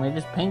 Can we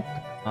just paint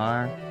the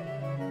car?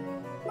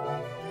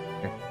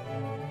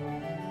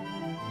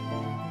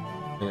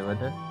 Okay,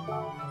 with it.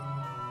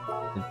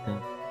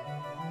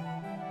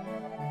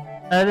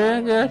 I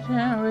didn't get a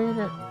chance to read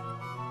it.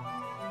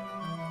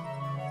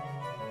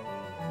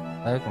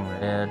 I like them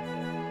red.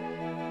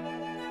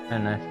 A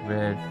nice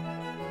red.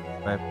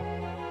 But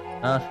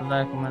I also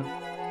like them in...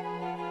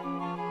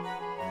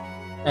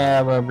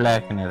 Yeah, we're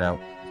blacking it out.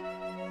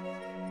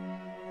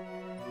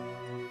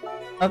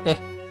 Okay.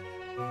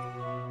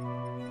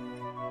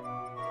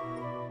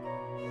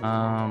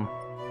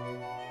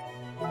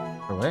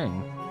 For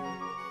wing.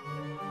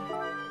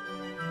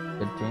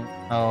 Good thing.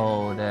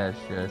 Oh, that's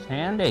just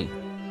handy.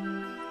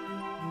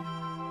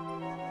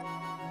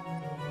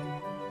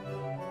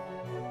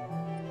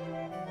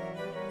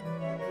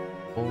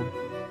 Gold.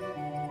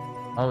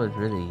 Oh, it's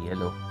really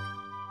yellow.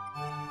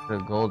 The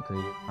gold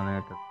thing on there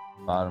at the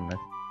bottom is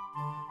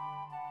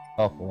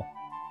awful.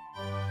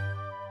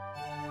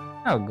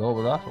 Kind of gold,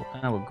 but also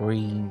kind of a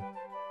green.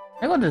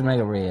 Maybe I'll just make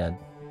it red.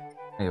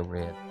 Make it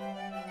red.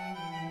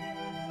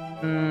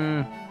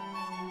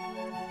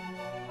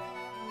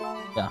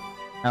 Yeah,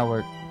 that'll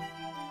work.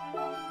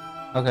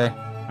 Okay,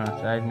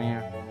 side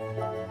mirror.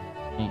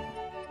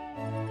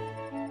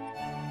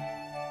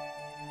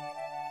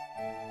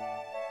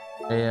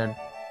 Red.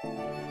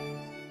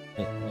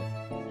 Wait.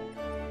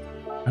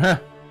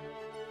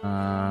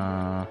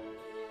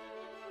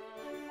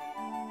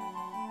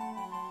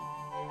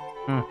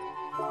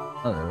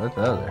 What's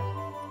the other?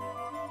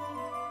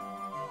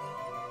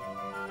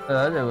 The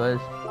other was...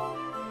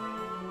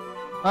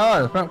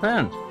 Oh, the front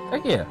fence.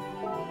 Heck yeah.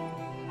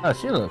 Oh,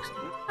 she looks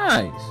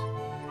nice.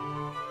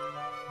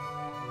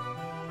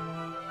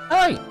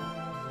 Hey!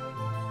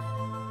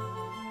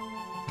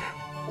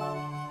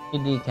 The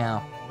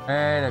decal.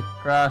 Right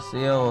across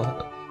the old...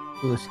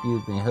 Ooh,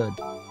 excuse me, hood.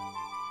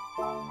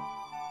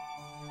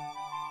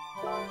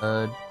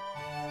 Hood.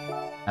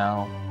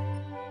 Ow.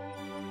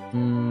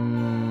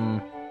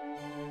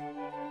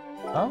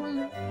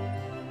 Probably.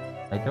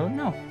 I don't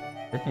know.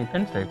 Just need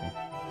pinstriping.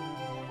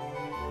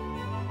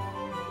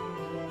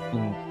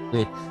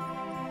 Width.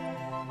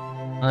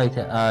 I like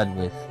to add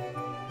width.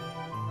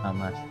 Not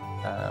much.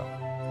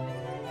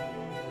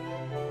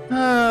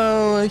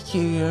 Oh, I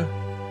see you.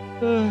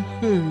 Here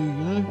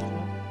we go.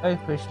 Hi,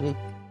 Fishley.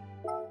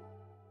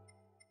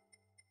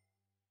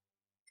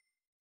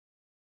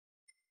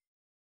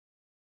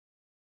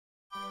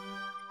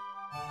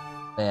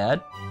 Bad.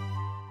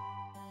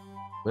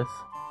 With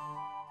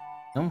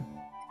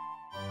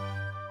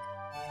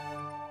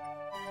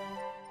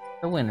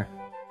the winner.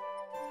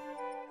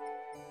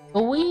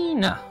 The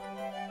winner.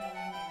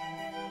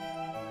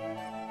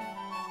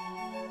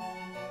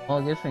 Well,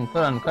 I guess we can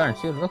put on the car and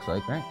see what it looks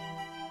like, right?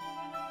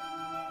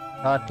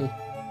 Party.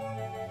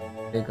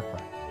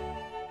 Bigify.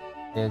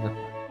 Bigify.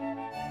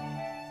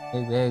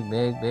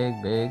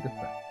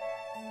 Bigify.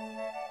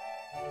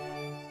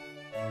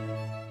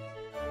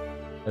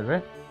 Is that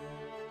right?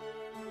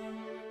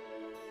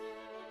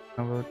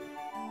 How about...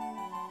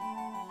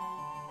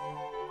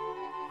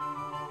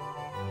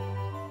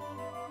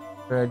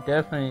 But I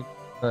definitely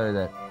color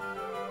that.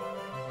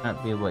 Not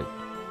be white.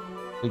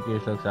 It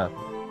just looks up.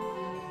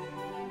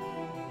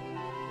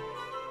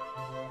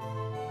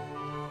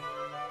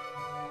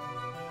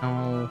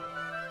 No.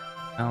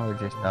 Now we're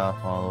just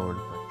off all over the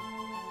place.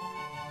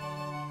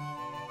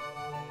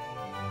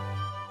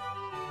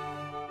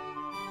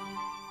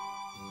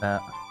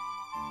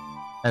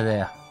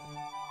 There.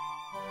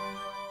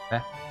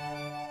 Okay.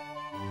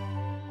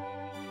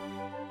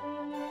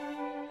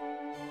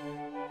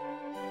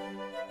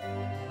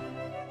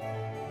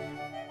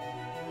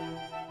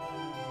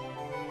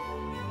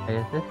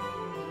 Is this?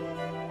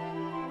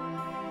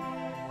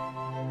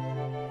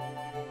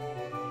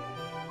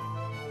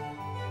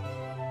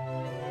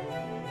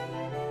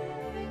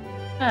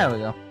 There we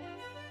go.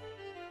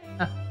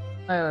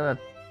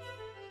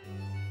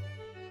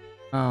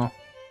 Oh,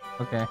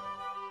 okay.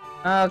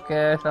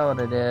 Okay, I saw what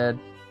I did.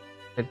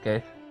 Good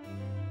case.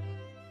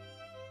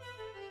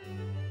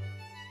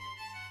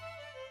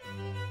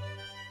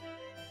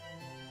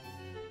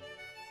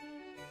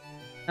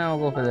 Now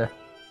we'll go for there.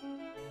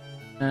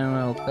 And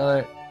we'll color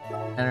it.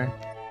 Enter.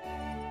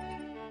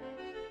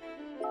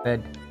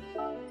 Red.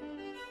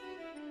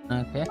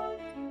 Okay.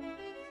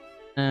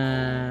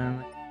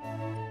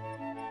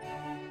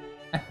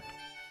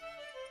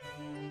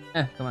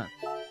 Come on.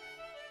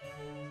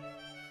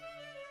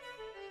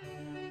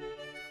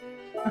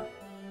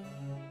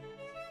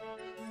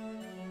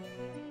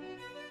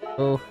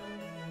 Oh.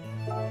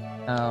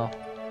 Oh.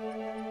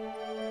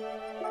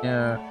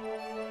 Yeah.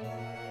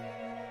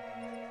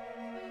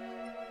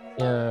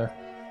 Yeah.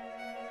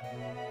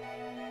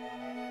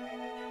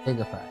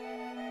 Bigify.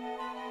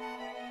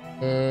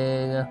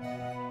 Big.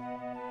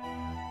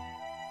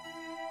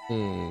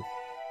 Big.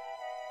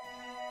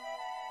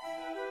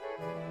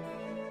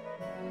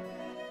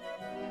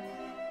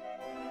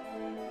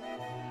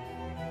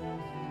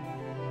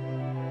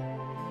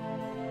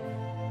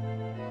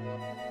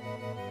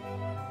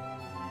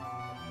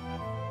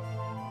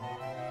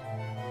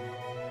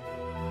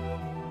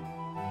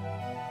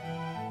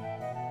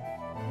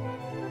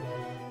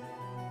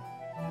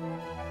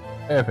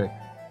 Perfect.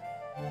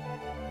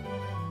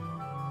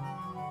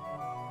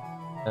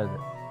 Does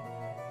it?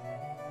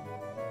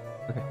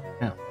 Okay,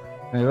 now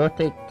we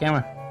rotate the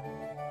camera.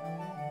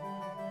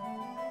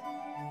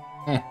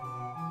 Yeah.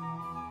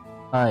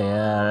 Oh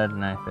yeah, that's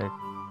nice. Right?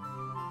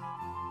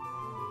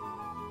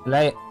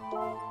 Like it.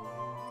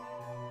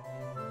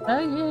 Oh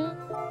yeah.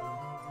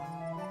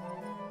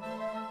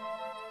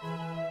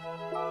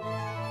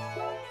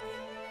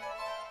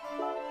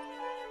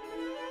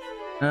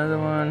 Another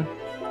one.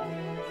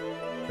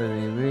 To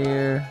the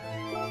rear.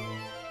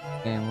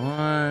 Game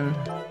 1.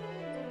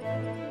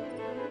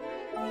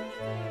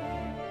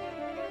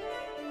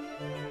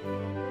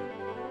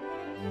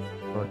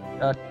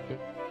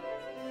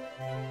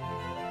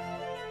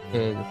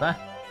 Okay, goodbye.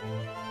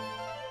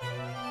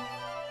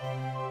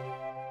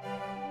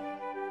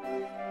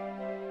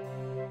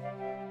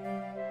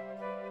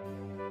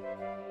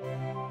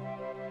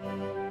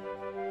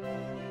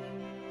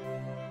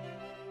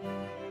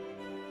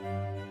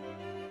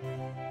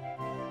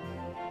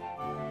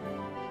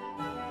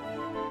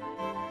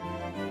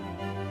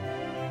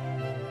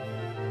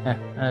 Yeah,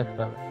 that's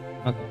color.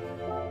 Okay.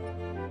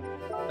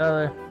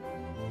 Color.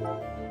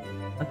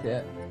 What's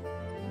that?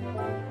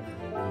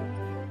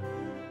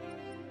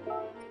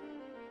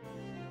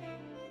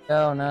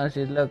 Oh, now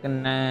she's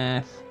looking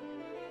nice.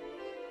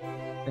 I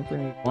think we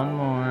need one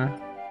more.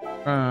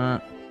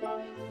 Front.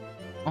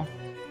 Oh.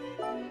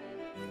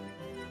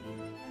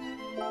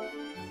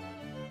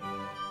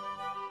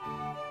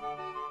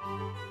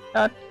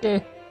 Okay.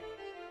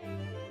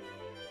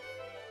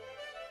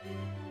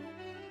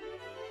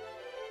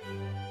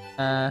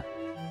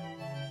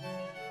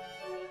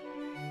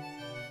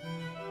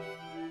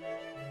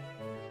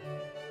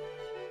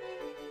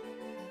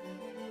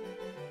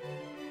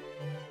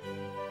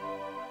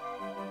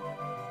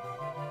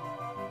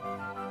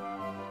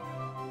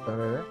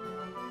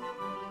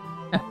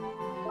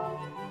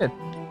 Good.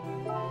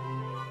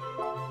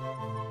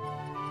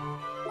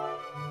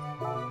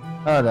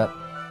 Hold up.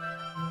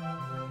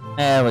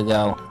 There we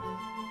go.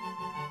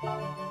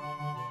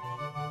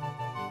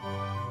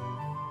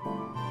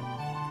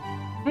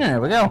 There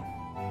we go.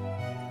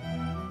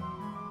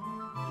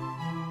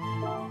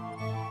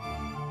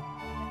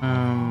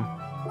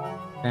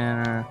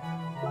 Banner,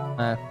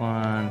 black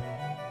one.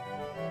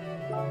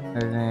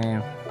 His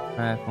name,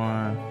 black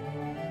one.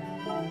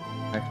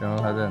 Actually,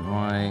 I'll have that in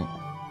white.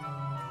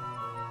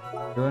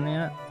 Doing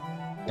it?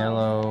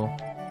 Yellow.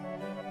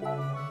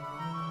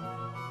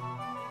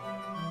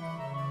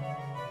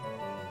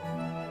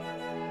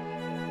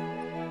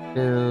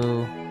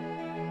 Two.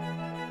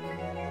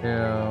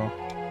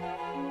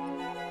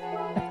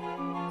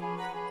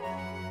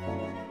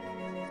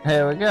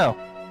 There we go.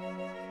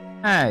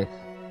 Nice.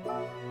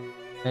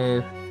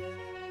 Save.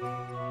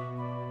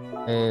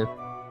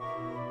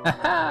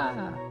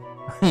 Haha!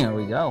 Here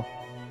we go.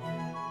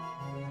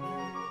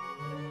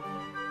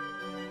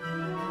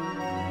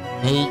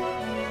 Hey.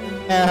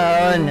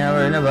 Oh, now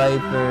we're in a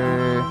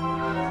Viper.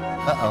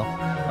 Uh-oh.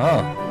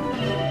 Oh.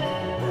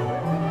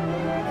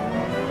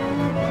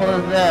 What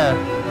was that?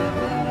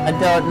 I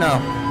don't know.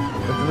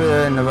 But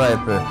we're in the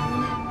Viper.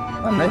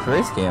 Oh, nice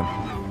race cam.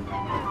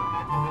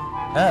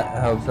 That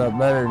helps out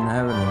better than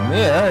having a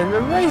mirror in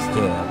the race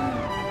cam.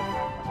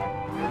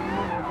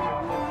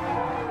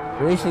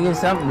 We should get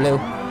something blue.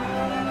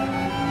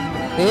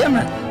 Damn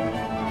it.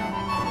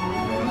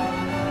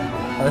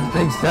 That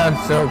thing sounds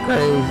so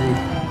crazy.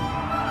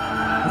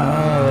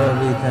 Oh,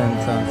 everything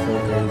sounds so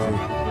crazy.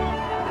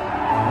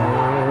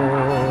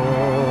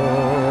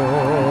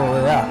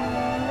 Oh, yeah.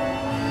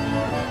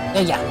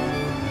 Yeah.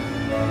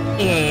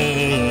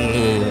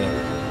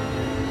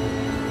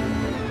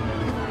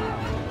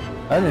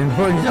 I didn't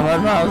 40-some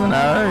miles an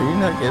hour. You're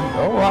not kidding.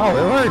 Oh, wow. We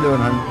were doing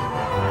 40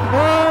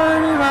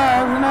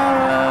 miles an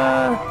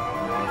hour.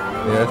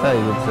 Yeah, that's how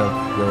you get yourself to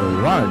go where you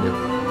want to do.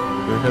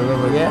 There's a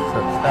little gas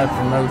that stops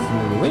the motion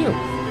of the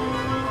wheels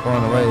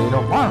going the way you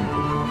don't want them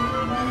to.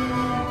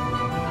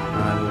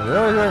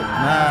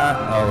 Nah,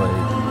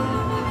 always.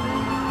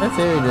 Let's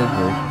see, it does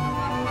work.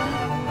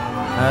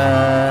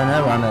 I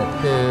want that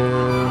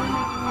too.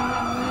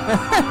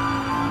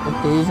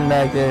 Okay, he's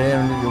back there.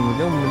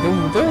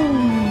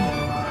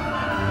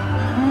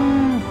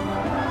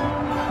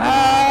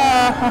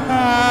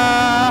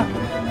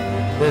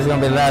 This is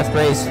gonna be the last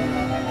race.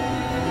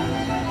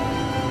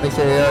 Make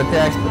sure you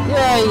text.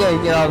 Yeah, you gotta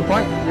get all the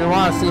point. If you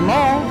want to see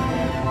more,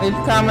 leave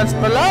the comments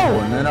below,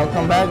 and then I'll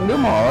come back and do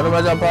more.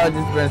 Otherwise, I'll probably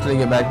just eventually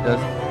get back to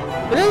this.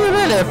 But it was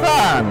really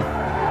fun.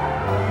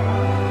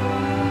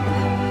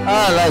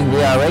 I like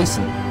VR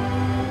racing.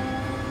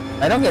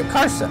 I don't get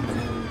car sick.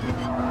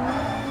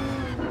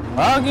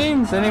 All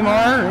games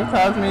anymore, it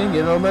caused me to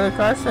get a little bit of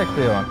car sick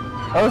feeling.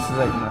 Oh, this is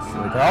like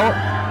we call it.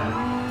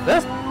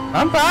 This,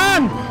 I'm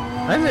fine.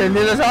 I can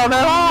do this all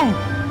day long.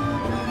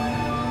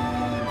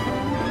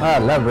 I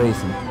love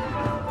racing.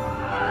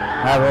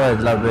 I've always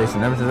loved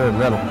racing, ever since I was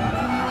little.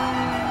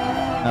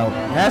 No,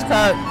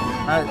 NASCAR,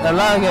 I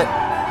like it.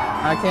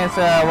 I can't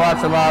say I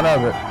watch a lot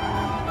of it.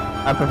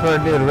 I prefer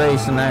to do the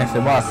racing than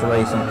actually watch the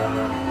racing.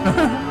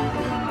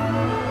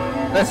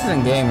 This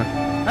isn't gaming.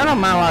 I don't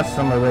mind watching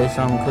somebody race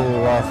something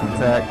cool, awesome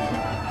track.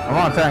 I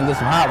want to try and get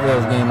some Hot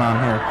Wheels game on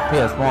here,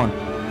 PS1.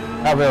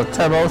 Hot Wheels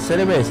Turbo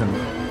City Racing.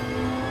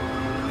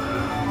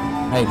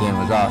 That game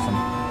was awesome.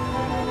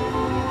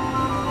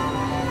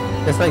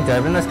 Just like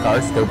driving this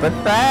car stupid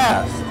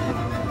fast.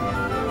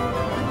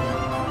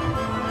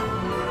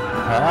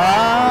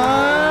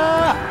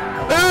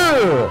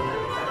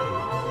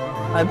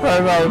 I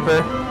put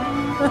Viper.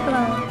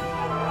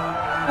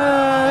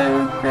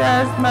 I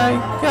crashed my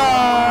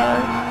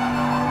car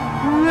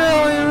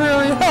really,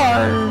 really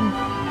hard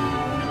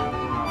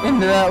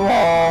into that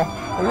wall.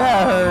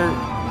 That hurt.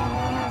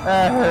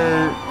 That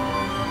hurt.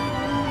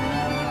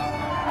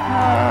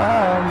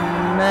 Oh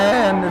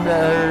man, did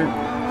that hurt.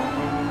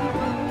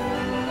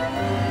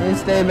 You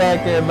stay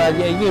back there, bud.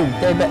 Yeah, you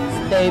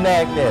stay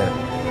back there.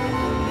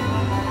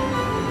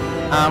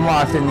 I'm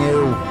watching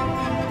you.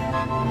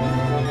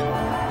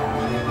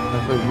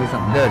 Let's do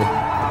something dirty.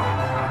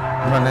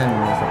 Run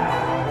into something.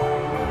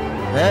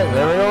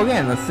 There we go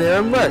again. Let's see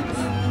how it works.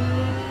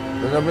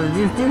 Look up with the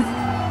juice.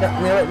 Got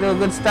me right there.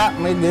 Good stop.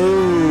 Me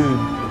good.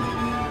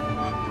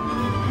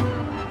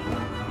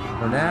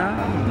 Go down.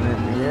 Hit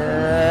the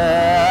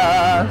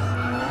gas.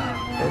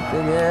 Hit the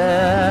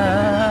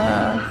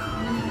gas.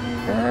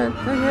 Hit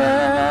the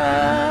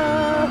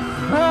gas.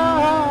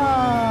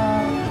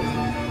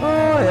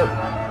 Oh, yep.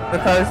 The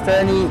car's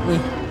trying to eat me.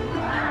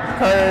 The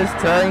car is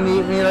trying to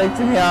eat me like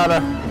Pinata.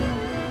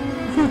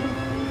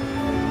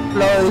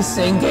 Slowly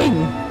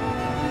sinking.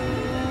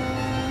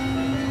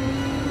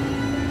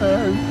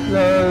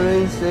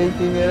 Slowly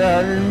sinking at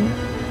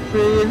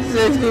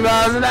 160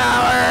 miles an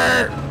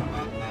hour.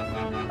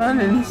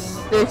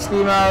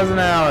 160 miles an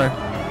hour.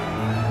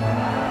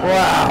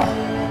 Wow.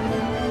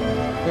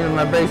 You know,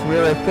 my brakes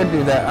really could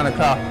do that on a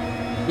car.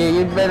 Yeah,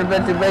 you better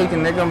bet your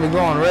bacon they're gonna be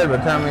going red by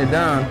the time you're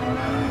done.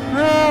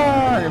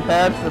 Oh, your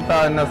pads are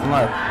probably nothing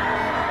left.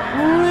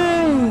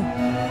 Whee!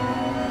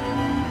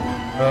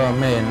 Oh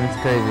man, it's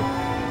crazy.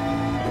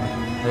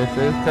 This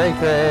is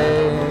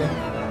crazy.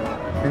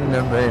 In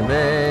the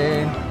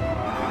baby.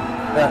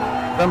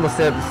 Rumble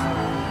steps.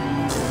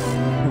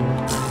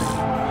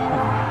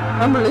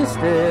 Rumbly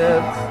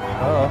steps.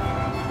 Oh.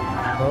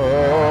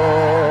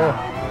 Oh.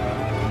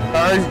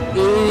 Car's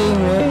eating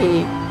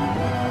me.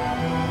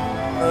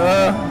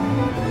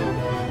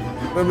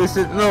 We'll be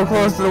sitting real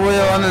close to the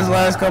wheel on this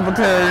last couple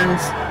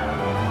turns.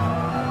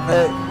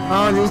 Hey, as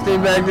long as you stay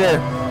back there,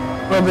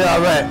 we'll be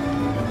alright.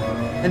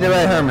 Ain't that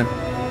right, Herman?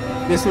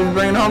 Guess who's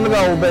bringing home the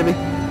gold, baby?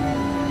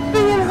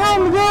 Bringing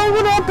home the gold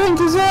with our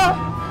pinkies out.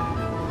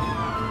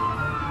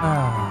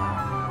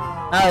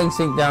 Now I can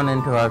sink down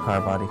into our car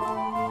body.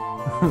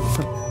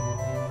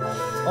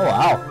 Oh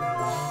wow.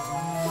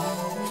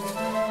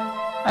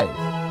 Hey.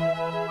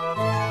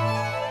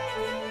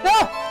 No!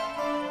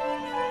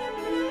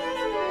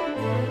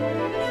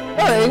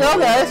 Oh, there you go,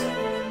 guys.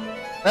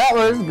 That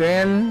was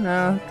Gran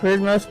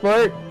Turismo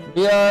Sport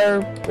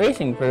VR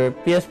Racing for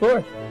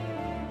PS4.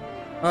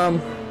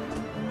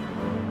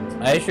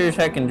 I sure as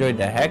heck enjoyed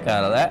the heck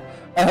out of that.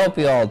 I hope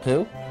you all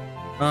too.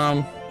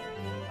 Yeah,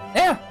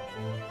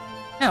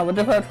 we'll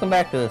definitely have to come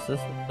back to this.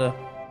 This was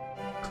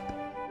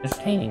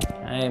entertaining.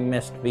 I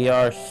missed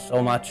VR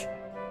so much.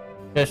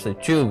 Especially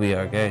true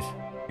VR, guys.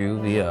 True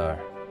VR.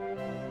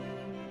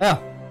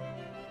 Well,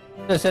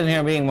 just sitting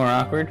here being more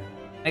awkward.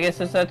 I guess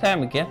it's that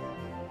time again.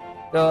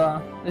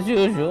 So, as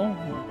usual,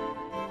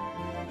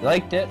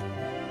 liked it.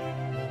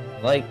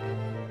 Like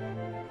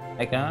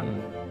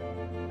icon.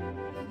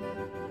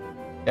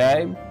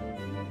 Subscribe.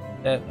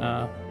 That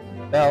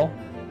bell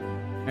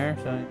there,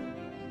 so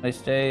I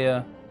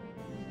stay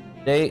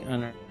date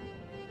on our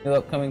new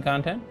upcoming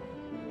content.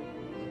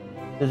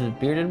 This is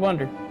Bearded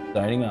Wonder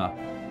signing off.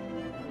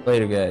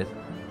 Later, guys.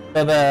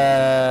 Bye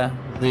bye.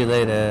 See you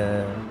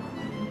later.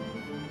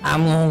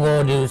 I'm gonna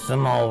go do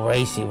some more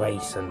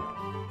racing.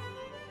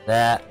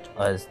 That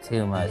was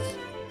too much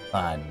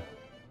fun.